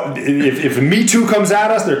if Me Too comes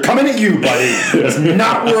at us, they're coming at you, buddy. That's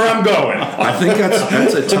not where I'm going. I think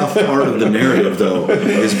that's a tough part of the narrative, though,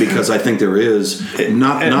 is because I think there is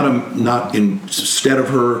not instead of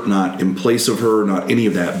her, not in place of her, not any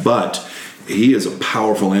of that, but he is a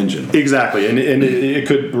powerful engine. Exactly, and it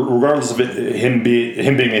could, regardless of him being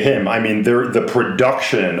a him. I mean, the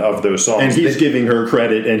production of those songs, and he's giving her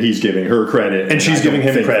credit, and he's giving her credit, and she's giving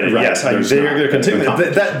him credit. Right, yes, they're considering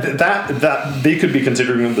that they could be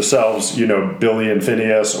considering themselves, Billy and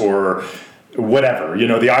Phineas or whatever,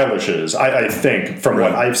 the Eilishes. I think from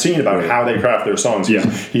what I've seen about how they craft their songs,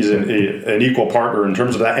 he's an equal partner in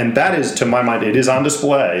terms of that, and that is, to my mind, it is on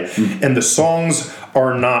display, and the songs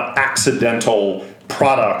are not accidental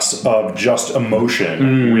products of just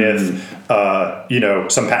emotion with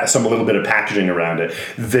some little bit of packaging around it.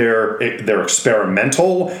 They're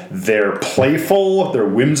experimental, they're playful, they're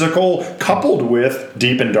whimsical, coupled with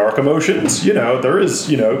deep and dark emotions. There is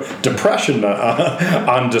depression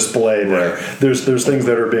on display there. There's things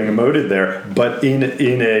that are being emoted there, but in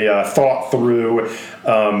a thought through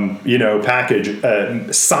package,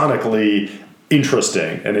 sonically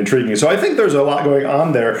interesting and intriguing. So I think there's a lot going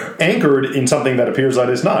on there, anchored in something that appears that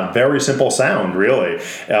is not. Very simple sound, really.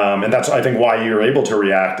 And that's, I think, why you're able to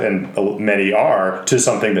react, and many are, to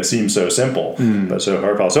something that seems so simple, but so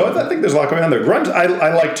heartfelt. So I think there's a lot going on there. Grunge,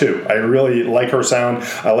 I like too. I really like her sound.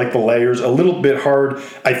 I like the layers. A little bit hard,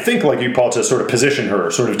 I think, like you, Paul, to sort of position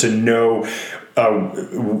her, sort of to know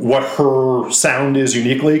what her sound is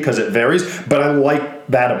uniquely, because it varies. But I like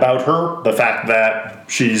that about her, the fact that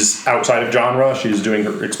she's outside of genre, she's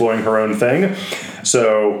exploring her own thing.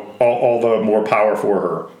 So all the more power for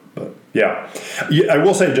her. But yeah, I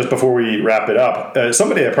will say, just before we wrap it up,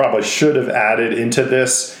 somebody I probably should have added into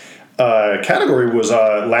this category was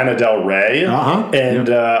Lana Del Rey, and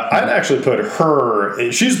I'd actually put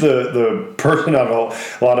her. She's the person of a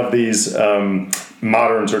lot of these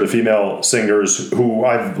modern sort of female singers who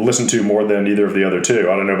I've listened to more than either of the other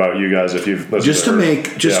two. I don't know about you guys, if you've listened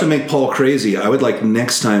to make Paul crazy. I would like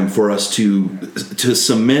next time for us to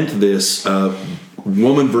cement this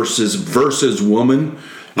woman versus woman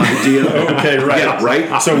idea. Okay, right. Yeah,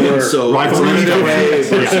 right. So Lana Del Rey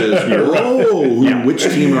versus which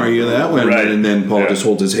team are you? That one, right. And then Paul just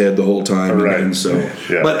holds his head the whole time, right. and so.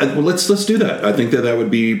 Yeah. But let's do that. I think that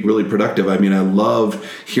would be really productive. I mean, I love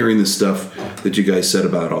hearing the stuff that you guys said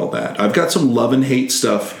about all that. I've got some love and hate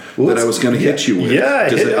stuff that I was going to hit you with. Yeah,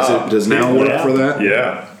 does now work for that?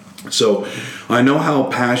 Yeah. So I know how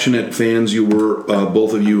passionate fans you were,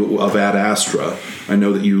 both of you, of Ad Astra. I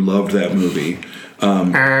know that you loved that movie.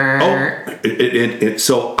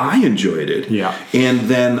 So I enjoyed it. Yeah. And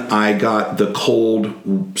then I got the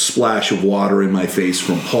cold splash of water in my face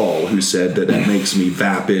from Paul, who said that it makes me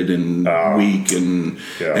vapid and weak and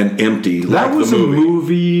empty. That was a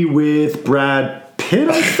movie with Brad Pitt,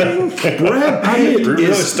 I think. Brad Pitt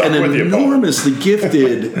is an enormously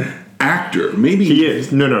gifted actor. Maybe he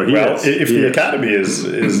is. No, he is. If the Academy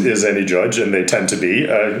is any judge, and they tend to be,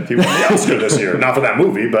 he won the Oscar this year. Not for that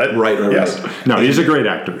movie, but right. No, he's a great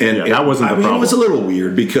actor. And that wasn't the problem. It was a little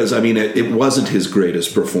weird because it wasn't his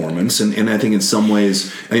greatest performance, and I think in some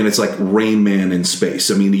ways, it's like Rain Man in space.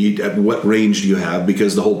 At what range do you have?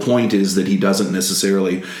 Because the whole point is that he doesn't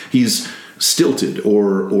necessarily. He's stilted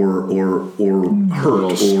or hurt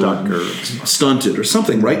or stuck or stunted or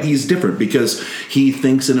something, right? He's different because he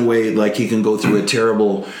thinks in a way like he can go through a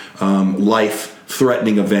terrible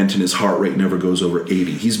life-threatening event and his heart rate never goes over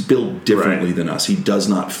 80. He's built differently than us. He does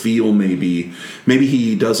not feel maybe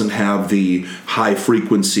he doesn't have the high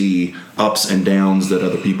frequency ups and downs that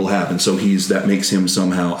other people have, and so that makes him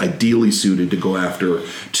somehow ideally suited to go after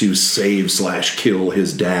to save/kill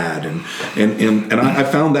his dad, and I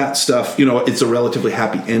found that stuff. It's a relatively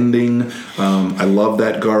happy ending. I love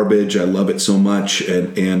that garbage. I love it so much,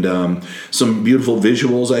 and some beautiful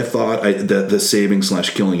visuals. I thought the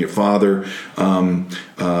saving/killing your father, and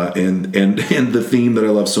the theme that I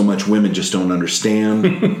love so much. Women just don't understand,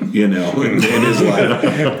 in his life.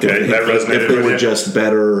 If they were just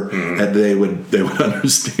better. They would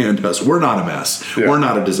understand us. We're not a mess. Yeah. We're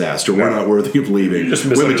not a disaster. We're not worthy of leaving.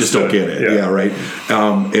 Women just don't get it. Yeah, right.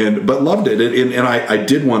 But loved it. And I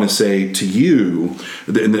did want to say to you,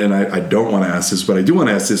 and I don't want to ask this, but I do want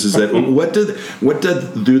to ask this: is that what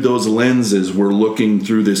do those lenses we're looking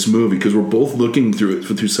through this movie? Because we're both looking through it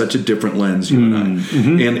through such a different lens, you and I.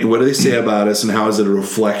 And what do they say about us, and how is it a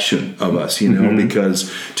reflection of us?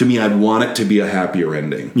 Because to me, I'd want it to be a happier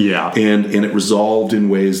ending. Yeah, and it resolved in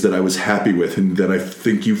ways that I was happy with, and that I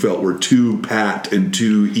think you felt were too pat and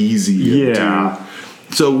too easy. Yeah.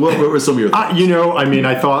 So what were some of your thoughts?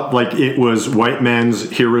 I thought like it was white man's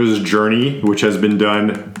hero's journey, which has been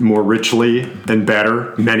done more richly and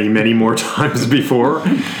better many, many more times before.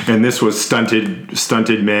 And this was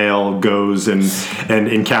stunted male goes and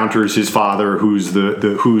encounters his father, who's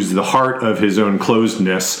the heart of his own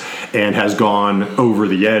closedness, and has gone over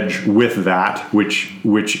the edge with that, which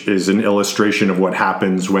is an illustration of what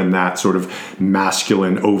happens when that sort of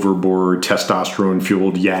masculine, overboard,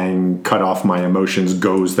 testosterone-fueled yang cut off my emotions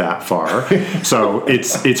goes that far. So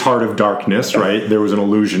it's Heart of Darkness, right? There was an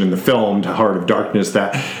allusion in the film to Heart of Darkness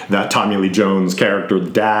that Tommy Lee Jones' character, the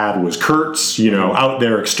dad, was Kurtz, out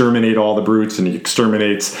there exterminate all the brutes, and he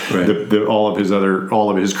exterminates all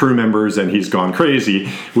of his crew members, and he's gone crazy.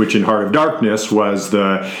 Which in Heart of Darkness was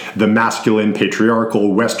the masculine,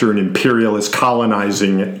 patriarchal, Western imperialist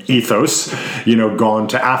colonizing ethos, gone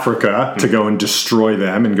to Africa to go and destroy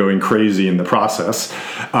them and going crazy in the process.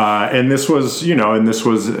 And this was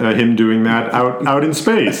him doing that out in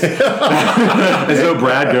space. And so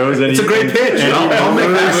Brad goes and it's a great pitch. I'll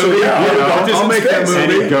make that movie.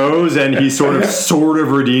 And he goes and he sort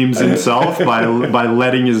of redeems himself by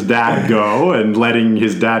letting his dad go and letting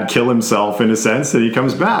his dad kill himself in a sense, and he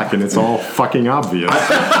comes back, and it's all fucking obvious.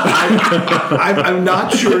 I'm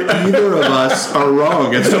not sure either of us are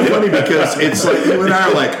wrong. It's so funny because it's like you and I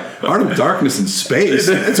are like, Heart of Darkness in space.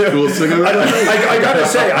 That's the coolest thing I've ever heard. I gotta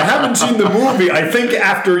say, I haven't seen the movie. I think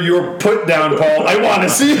after your put down, Paul, I want to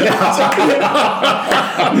see it.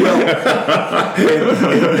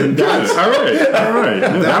 And that's all right.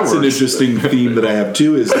 That's an interesting theme that I have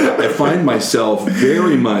too. Is I find myself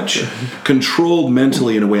very much controlled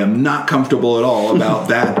mentally in a way I'm not comfortable at all about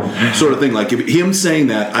that sort of thing. Like if him saying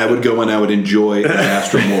that, I would go and I would enjoy Ad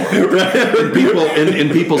Astra more.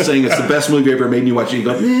 And people saying it's the best movie ever made, and you watch it, you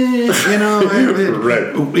go,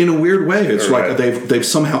 right. In a weird way, it's like they've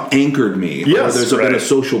somehow anchored me. Yes, or there's a bit of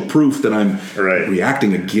social proof that I'm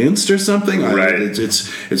reacting against or something. Right.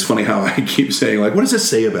 It's funny how I keep saying, like, what does this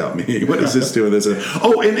say about me? What does this do with this?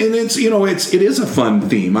 Oh, and it's it is a fun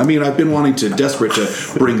theme. I mean, I've been wanting to desperate to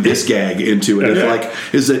bring this gag into it.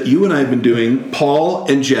 Is that you and I have been doing,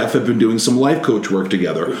 Paul and Jeff have been doing some life coach work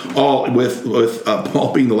together, all with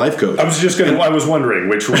Paul being the life coach. I was wondering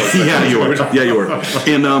which one. Yeah, you were.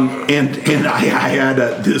 And I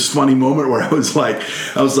had this funny moment where I was like,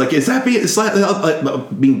 is that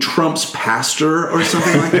being Trump's pastor or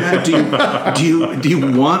something like that? Do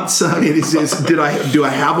you want some? Do I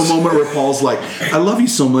have a moment where Paul's like, I love you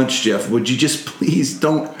so much, Jeff. Would you just please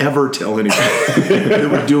don't ever tell anybody that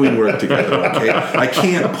we're doing work together? Okay, I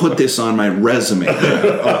can't put this on my resume.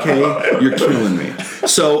 Okay, you're killing me.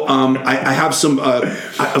 So I have some. I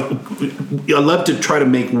love to try to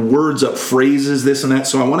make words up, phrases, this and that.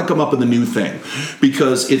 So I want to come up with a new thing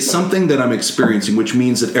because it's something that I'm experiencing, which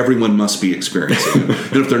means that everyone must be experiencing it.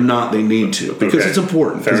 And if they're not, they need to because it's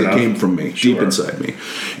important because it came from me, deep inside me.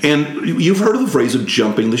 And you've heard of the phrase of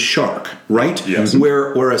jumping the shark, right? Yes.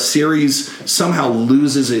 Where a series somehow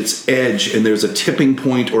loses its edge and there's a tipping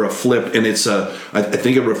point or a flip, and it's I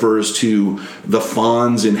think it refers to the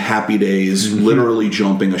Fonz in Happy Days literally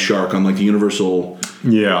jumping a shark on like the Universal.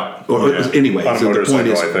 Yeah. Anyway, on a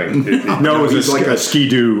motorcycle, I think. No, it was like a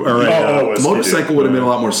ski-doo. A motorcycle would have made a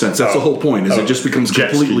lot more sense. That's the whole point. Is it just becomes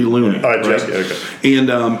completely loony? Okay.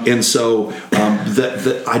 And so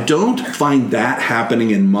I don't find that happening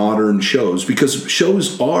in modern shows because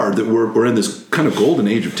shows are that we're in this kind of golden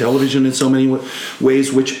age of television in so many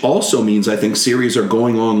ways, which also means I think series are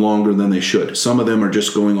going on longer than they should. Some of them are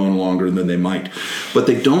just going on longer than they might, but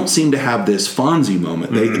they don't seem to have this Fonzie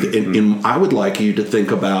moment. I would like you to think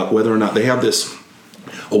about whether or not they have this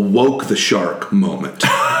awoke the shark moment.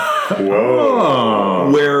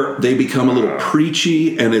 Whoa. Where they become a little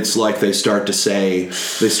preachy, and it's like they start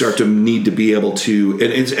to need to be able to,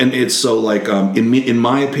 and it's so like in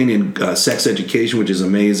my opinion, Sex Education, which is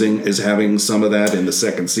amazing, is having some of that in the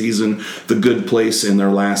second season. The Good Place in their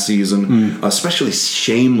last season, especially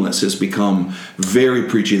Shameless, has become very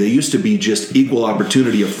preachy. They used to be just equal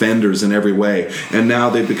opportunity offenders in every way, and now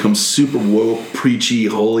they've become super woke, preachy,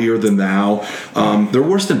 holier than thou. They're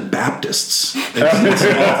worse than Baptists. It's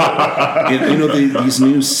awful. these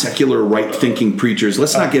new secular right-thinking preachers.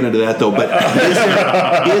 Let's not get into that though. But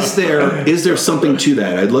is there something to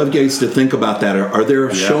that? I'd love you guys to think about that. Are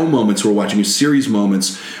there show moments we're watching, series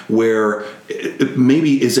moments where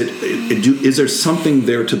maybe is there something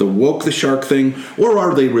there to the woke the shark thing, or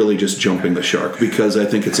are they really just jumping the shark? Because I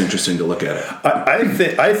think it's interesting to look at it.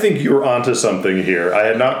 I think you're onto something here. I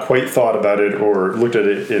had not quite thought about it or looked at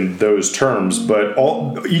it in those terms, but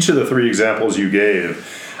each of the three examples you gave,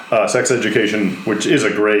 Sex Education, which is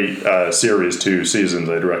a great series, 2 seasons,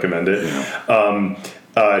 I'd recommend it. Yeah.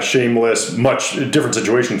 Shameless, much different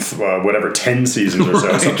situation, 10 seasons or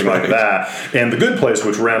so, something like that. And The Good Place,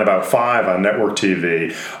 which ran about 5 on network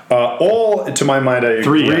TV. All, to my mind, I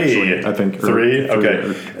agree. 3, actually, I think. 3?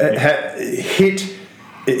 Okay.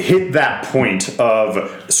 Hit that point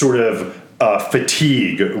of sort of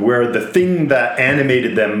fatigue, where the thing that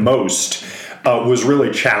animated them most was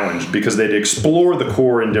really challenged because they'd explore the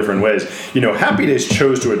core in different ways. Happy Days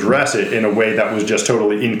chose to address it in a way that was just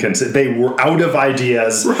totally inconsistent. They were out of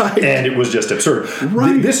ideas, and it was just absurd.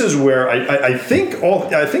 Right. This is where I think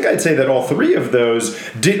I'd say that all 3 of those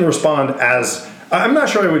didn't respond as. I'm not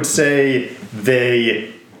sure I would say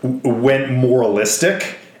they went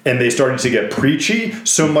moralistic and they started to get preachy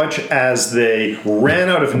so much as they ran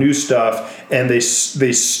out of new stuff and they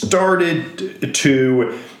started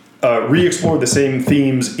to re-explore the same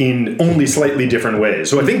themes in only slightly different ways.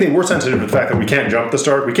 So I think they were sensitive to the fact that we can't jump the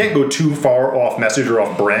start, we can't go too far off message or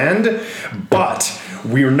off brand, but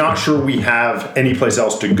we're not sure we have any place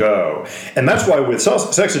else to go. And that's why with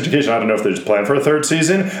Sex Education, I don't know if there's a plan for a 3rd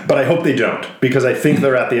season, but I hope they don't, because I think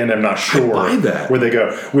they're at the end. I'm not sure where they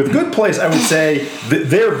go. With Good Place, I would say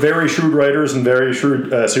they're very shrewd writers and very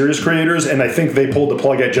shrewd series creators, and I think they pulled the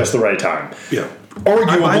plug at just the right time. Yeah.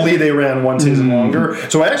 Arguably, they ran 1 season longer.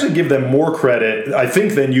 So I actually give them more credit, I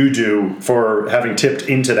think, than you do for having tipped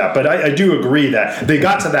into that. But I do agree that they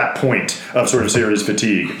got to that point of sort of series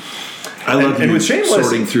fatigue. I love you with Shameless,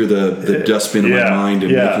 sorting through the dustbin of my mind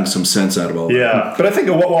and making some sense out of all that. Yeah, but I think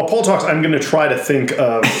while Paul talks, I'm going to try to think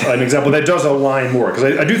of an example that does align more, because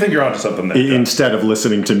I do think you're onto something there. Instead of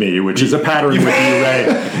listening to me, which is a pattern with you, Ray.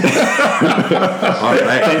 All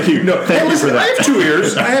right. Thank you. No, thank you for that. I have 2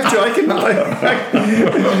 ears. I have 2.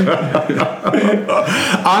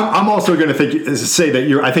 I'm also going to say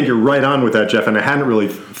that I think you're right on with that, Jeff, and I hadn't really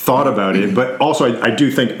thought about it, but also I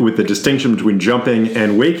do think with the distinction between jumping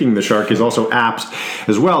and waking the shark is also apt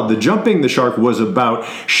as well. The jumping the shark was about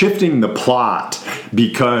shifting the plot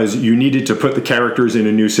because you needed to put the characters in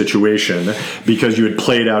a new situation, because you had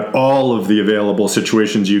played out all of the available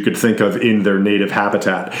situations you could think of in their native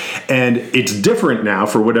habitat. And it's different now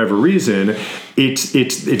for whatever reason.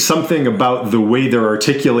 It's something about the way they're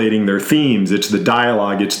articulating their themes. It's the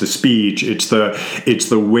dialogue, it's the speech, it's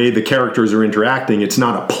the way the characters are interacting. It's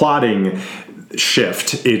not a plotting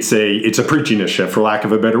shift. It's a preachiness shift, for lack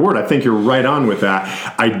of a better word. I think you're right on with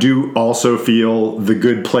that. I do also feel The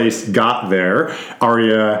Good Place got there.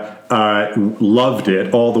 Aria loved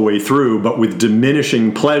it all the way through, but with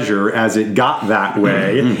diminishing pleasure as it got that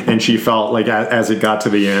way. And she felt like as it got to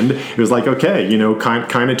the end, it was like, okay,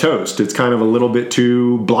 kind of toast. It's kind of a little bit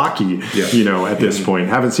too blocky, at this point.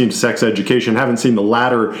 Haven't seen Sex Education, haven't seen the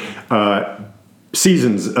latter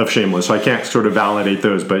seasons of Shameless, so I can't sort of validate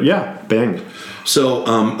those, but yeah, bang. So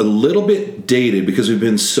a little bit dated because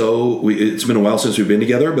it's been a while since we've been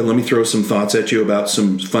together, but let me throw some thoughts at you about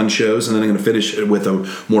some fun shows, and then I'm going to finish with a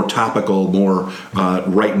more topical, more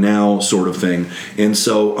right now sort of thing. And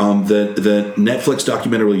so the Netflix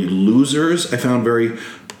documentary Losers I found very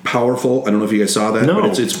powerful. I don't know if you guys saw that,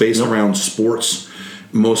 but it's based around sports,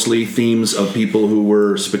 mostly themes of people who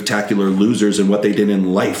were spectacular losers and what they did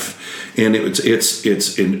in life. And it's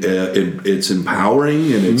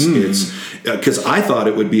empowering, and it's because I thought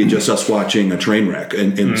it would be just us watching a train wreck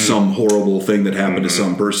and some horrible thing that happened to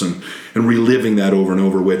some person and reliving that over and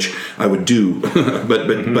over, which I would do,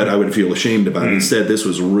 but I would feel ashamed about it. Instead, this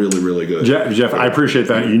was really, really good. Jeff, I appreciate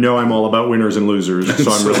that. I'm all about winners and losers,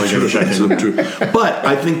 so I'm really going to check in. But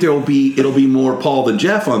I think it'll be more Paul than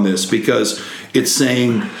Jeff on this, because it's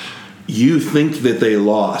saying, you think that they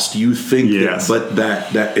lost. You think there's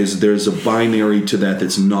a binary to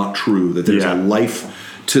that's not true. That there's a life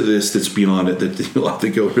to this that's beyond it that I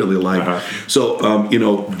think you'll really like. So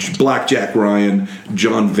Black Jack Ryan,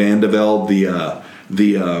 John Vandevelde,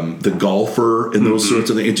 the golfer, and those sorts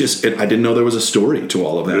of things. I didn't know there was a story to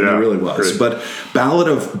all of that. There really was. Great. But Ballad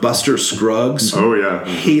of Buster Scruggs.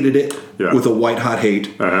 Hated it. With a white hot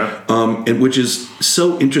hate, and which is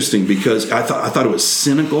so interesting because I thought it was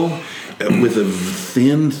cynical, with a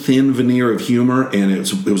thin veneer of humor, and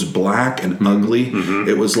it was black and ugly.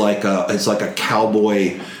 It was like it's like a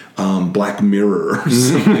cowboy Black Mirror or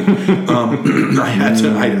something.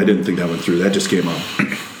 I didn't think that went through. That just came up.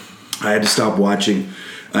 I had to stop watching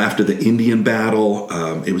after the Indian battle.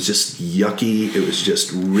 It was just yucky. It was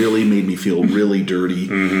just really made me feel really dirty.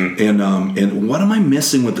 And what am I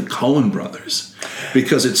missing with the Coen brothers?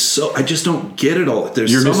 Because it's so, I just don't get it all.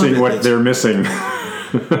 You're missing what they're missing.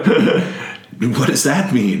 What does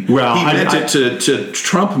that mean? Well, he meant it to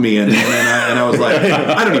trump me, and I was like,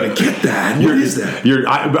 I don't even get that. What is that?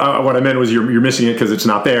 What I meant was you're missing it because it's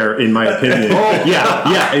not there, in my opinion.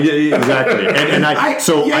 Yeah, exactly. And I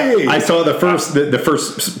saw the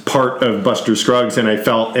first part of Buster Scruggs, and I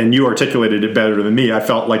felt, and you articulated it better than me. I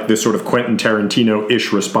felt like this sort of Quentin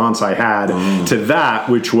Tarantino-ish response I had to that,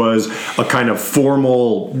 which was a kind of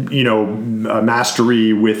formal,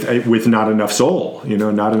 mastery with not enough soul,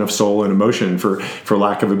 not enough soul and emotion. For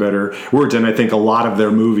lack of a better words, and I think a lot of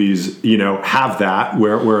their movies, have that,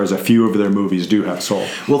 whereas a few of their movies do have soul.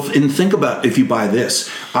 Well, and think about if you buy this,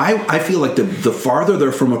 I feel like the farther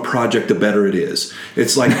they're from a project, the better it is.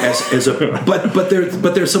 It's like but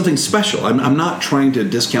there's something special. I'm not trying to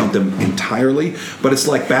discount them entirely, but it's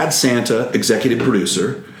like Bad Santa, executive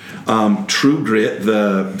producer, True Grit,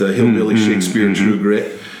 the hillbilly Shakespeare True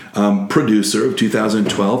Grit. Producer of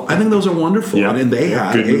 2012. I think those are wonderful, and they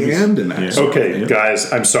have a hand in that. Okay,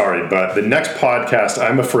 guys, I'm sorry, but the next podcast,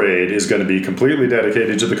 I'm afraid, is going to be completely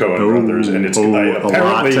dedicated to the Coen brothers, and it's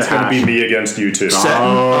apparently it's going to be me against you two. Setting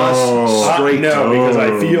us straight. No, because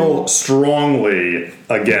I feel strongly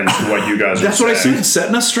against what you guys are That's saying. what I said.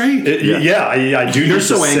 Setting us straight. I do. You're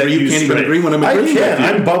so angry you can't even agree when I'm agreeing with you.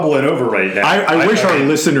 I'm bubbling over right now. I wish our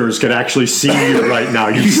listeners could actually see you right now.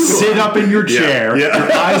 You sit up in your chair. Your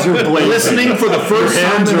eyes are blazing. Listening for the first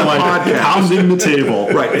time in the podcast. Pounding the table.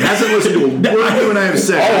 Right. It hasn't listened to a word you and I have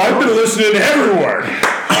said. Oh, I've been listening to every word.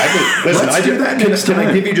 Listen, Let's do that next time. Can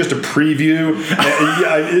I give you just a preview?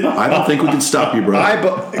 I don't think we can stop you,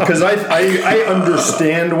 bro. Because I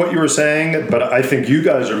understand what you were saying, but I think you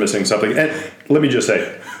guys are missing something. And let me just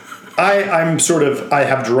say, I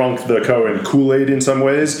have drunk the Coen Kool-Aid in some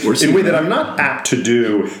ways, in a way that I'm not apt to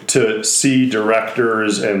do, to see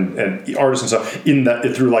directors and artists and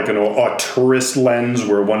stuff through like an auteurist lens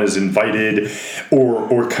where one is invited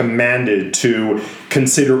or commanded to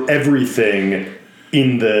consider everything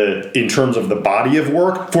in terms of the body of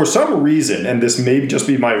work. For some reason, and this may just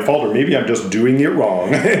be my fault, or maybe I'm just doing it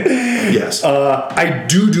wrong. Yes. I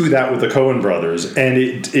do that with the Coen brothers, and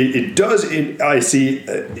it does. I see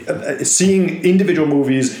seeing individual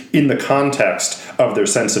movies in the context of their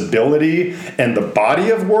sensibility and the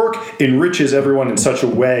body of work enriches everyone in such a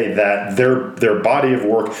way that their body of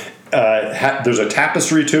work. There's a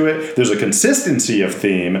tapestry to it. There's a consistency of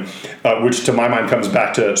theme, which to my mind comes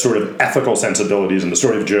back to sort of ethical sensibilities and the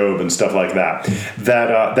story of Job and stuff like that.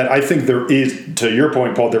 That I think there is, to your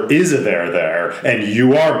point, Paul, there is a there, and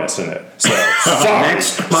you are missing it. So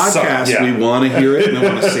next podcast, we want to hear it and I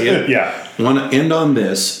want to see it. Yeah, I want to end on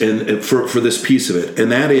this and for this piece of it,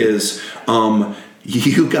 and that is,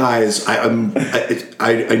 you guys. I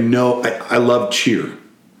know I love Cheer.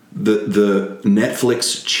 The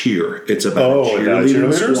Netflix Cheer. It's about a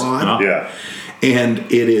cheerleader squad.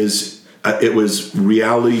 And it was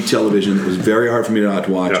reality television. It was very hard for me not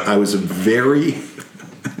to watch. I was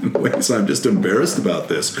I'm just embarrassed about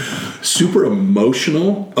this. Super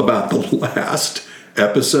emotional about the last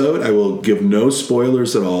episode. I will give no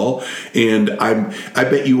spoilers at all, and I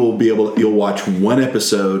bet you'll watch one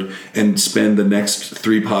episode and spend the next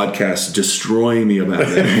 3 podcasts destroying me about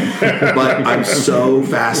it. But I'm so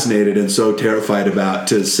fascinated and so terrified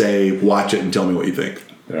to say watch it and tell me what you think.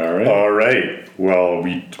 All right. Well,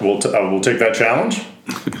 we'll take that challenge,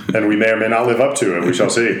 and we may or may not live up to it. We shall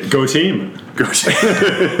see. Go team.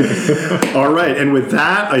 All right, and with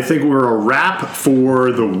that, I think we're a wrap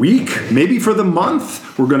for the week, maybe for the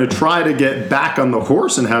month. We're going to try to get back on the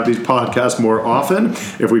horse and have these podcasts more often,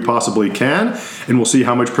 if we possibly can, and we'll see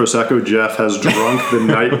how much Prosecco Jeff has drunk the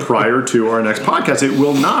night prior to our next podcast. It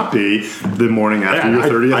will not be the morning after your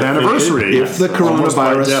 30th anniversary. If the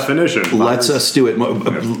coronavirus definition lets us do it.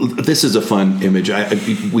 This is a fun image.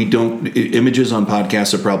 Images on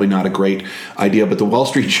podcasts are probably not a great idea, but the Wall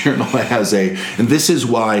Street Journal has and this is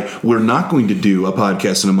why we're not going to do a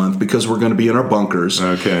podcast in a month, because we're going to be in our bunkers.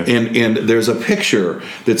 Okay. And there's a picture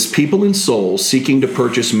that's people in Seoul seeking to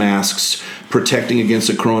purchase masks protecting against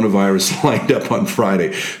the coronavirus lined up on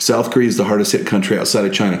Friday. South Korea is the hardest hit country outside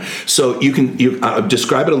of China. So you can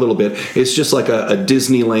describe it a little bit. It's just like a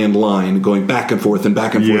Disneyland line going back and forth and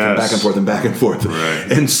back and forth and back and forth and back and forth.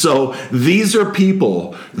 Right. And so these are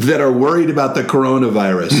people that are worried about the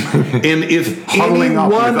coronavirus. And if Huddling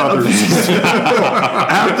any one of these people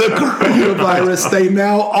have the coronavirus, they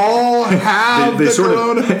now all have the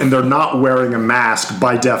coronavirus. And they're not wearing a mask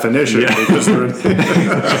by definition because they're.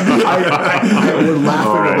 We're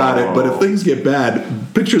laughing about it, but if things get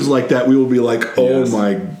bad, pictures like that, we will be like, oh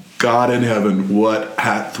my God in heaven, what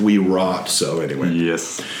hath we wrought? So anyway.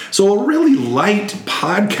 Yes. So a really light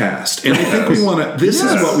podcast. And I think we want to, this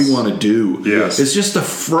is what we want to do. Yes. It's just a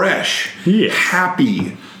fresh,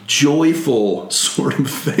 happy, joyful sort of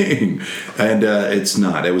thing. And it's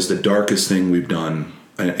not. It was the darkest thing we've done.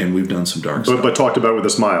 And we've done some dark stuff. But talked about with a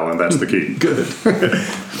smile, and that's the key. Good.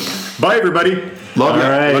 Bye, everybody. Love you. All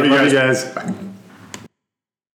right. Love you Love guys. you guys.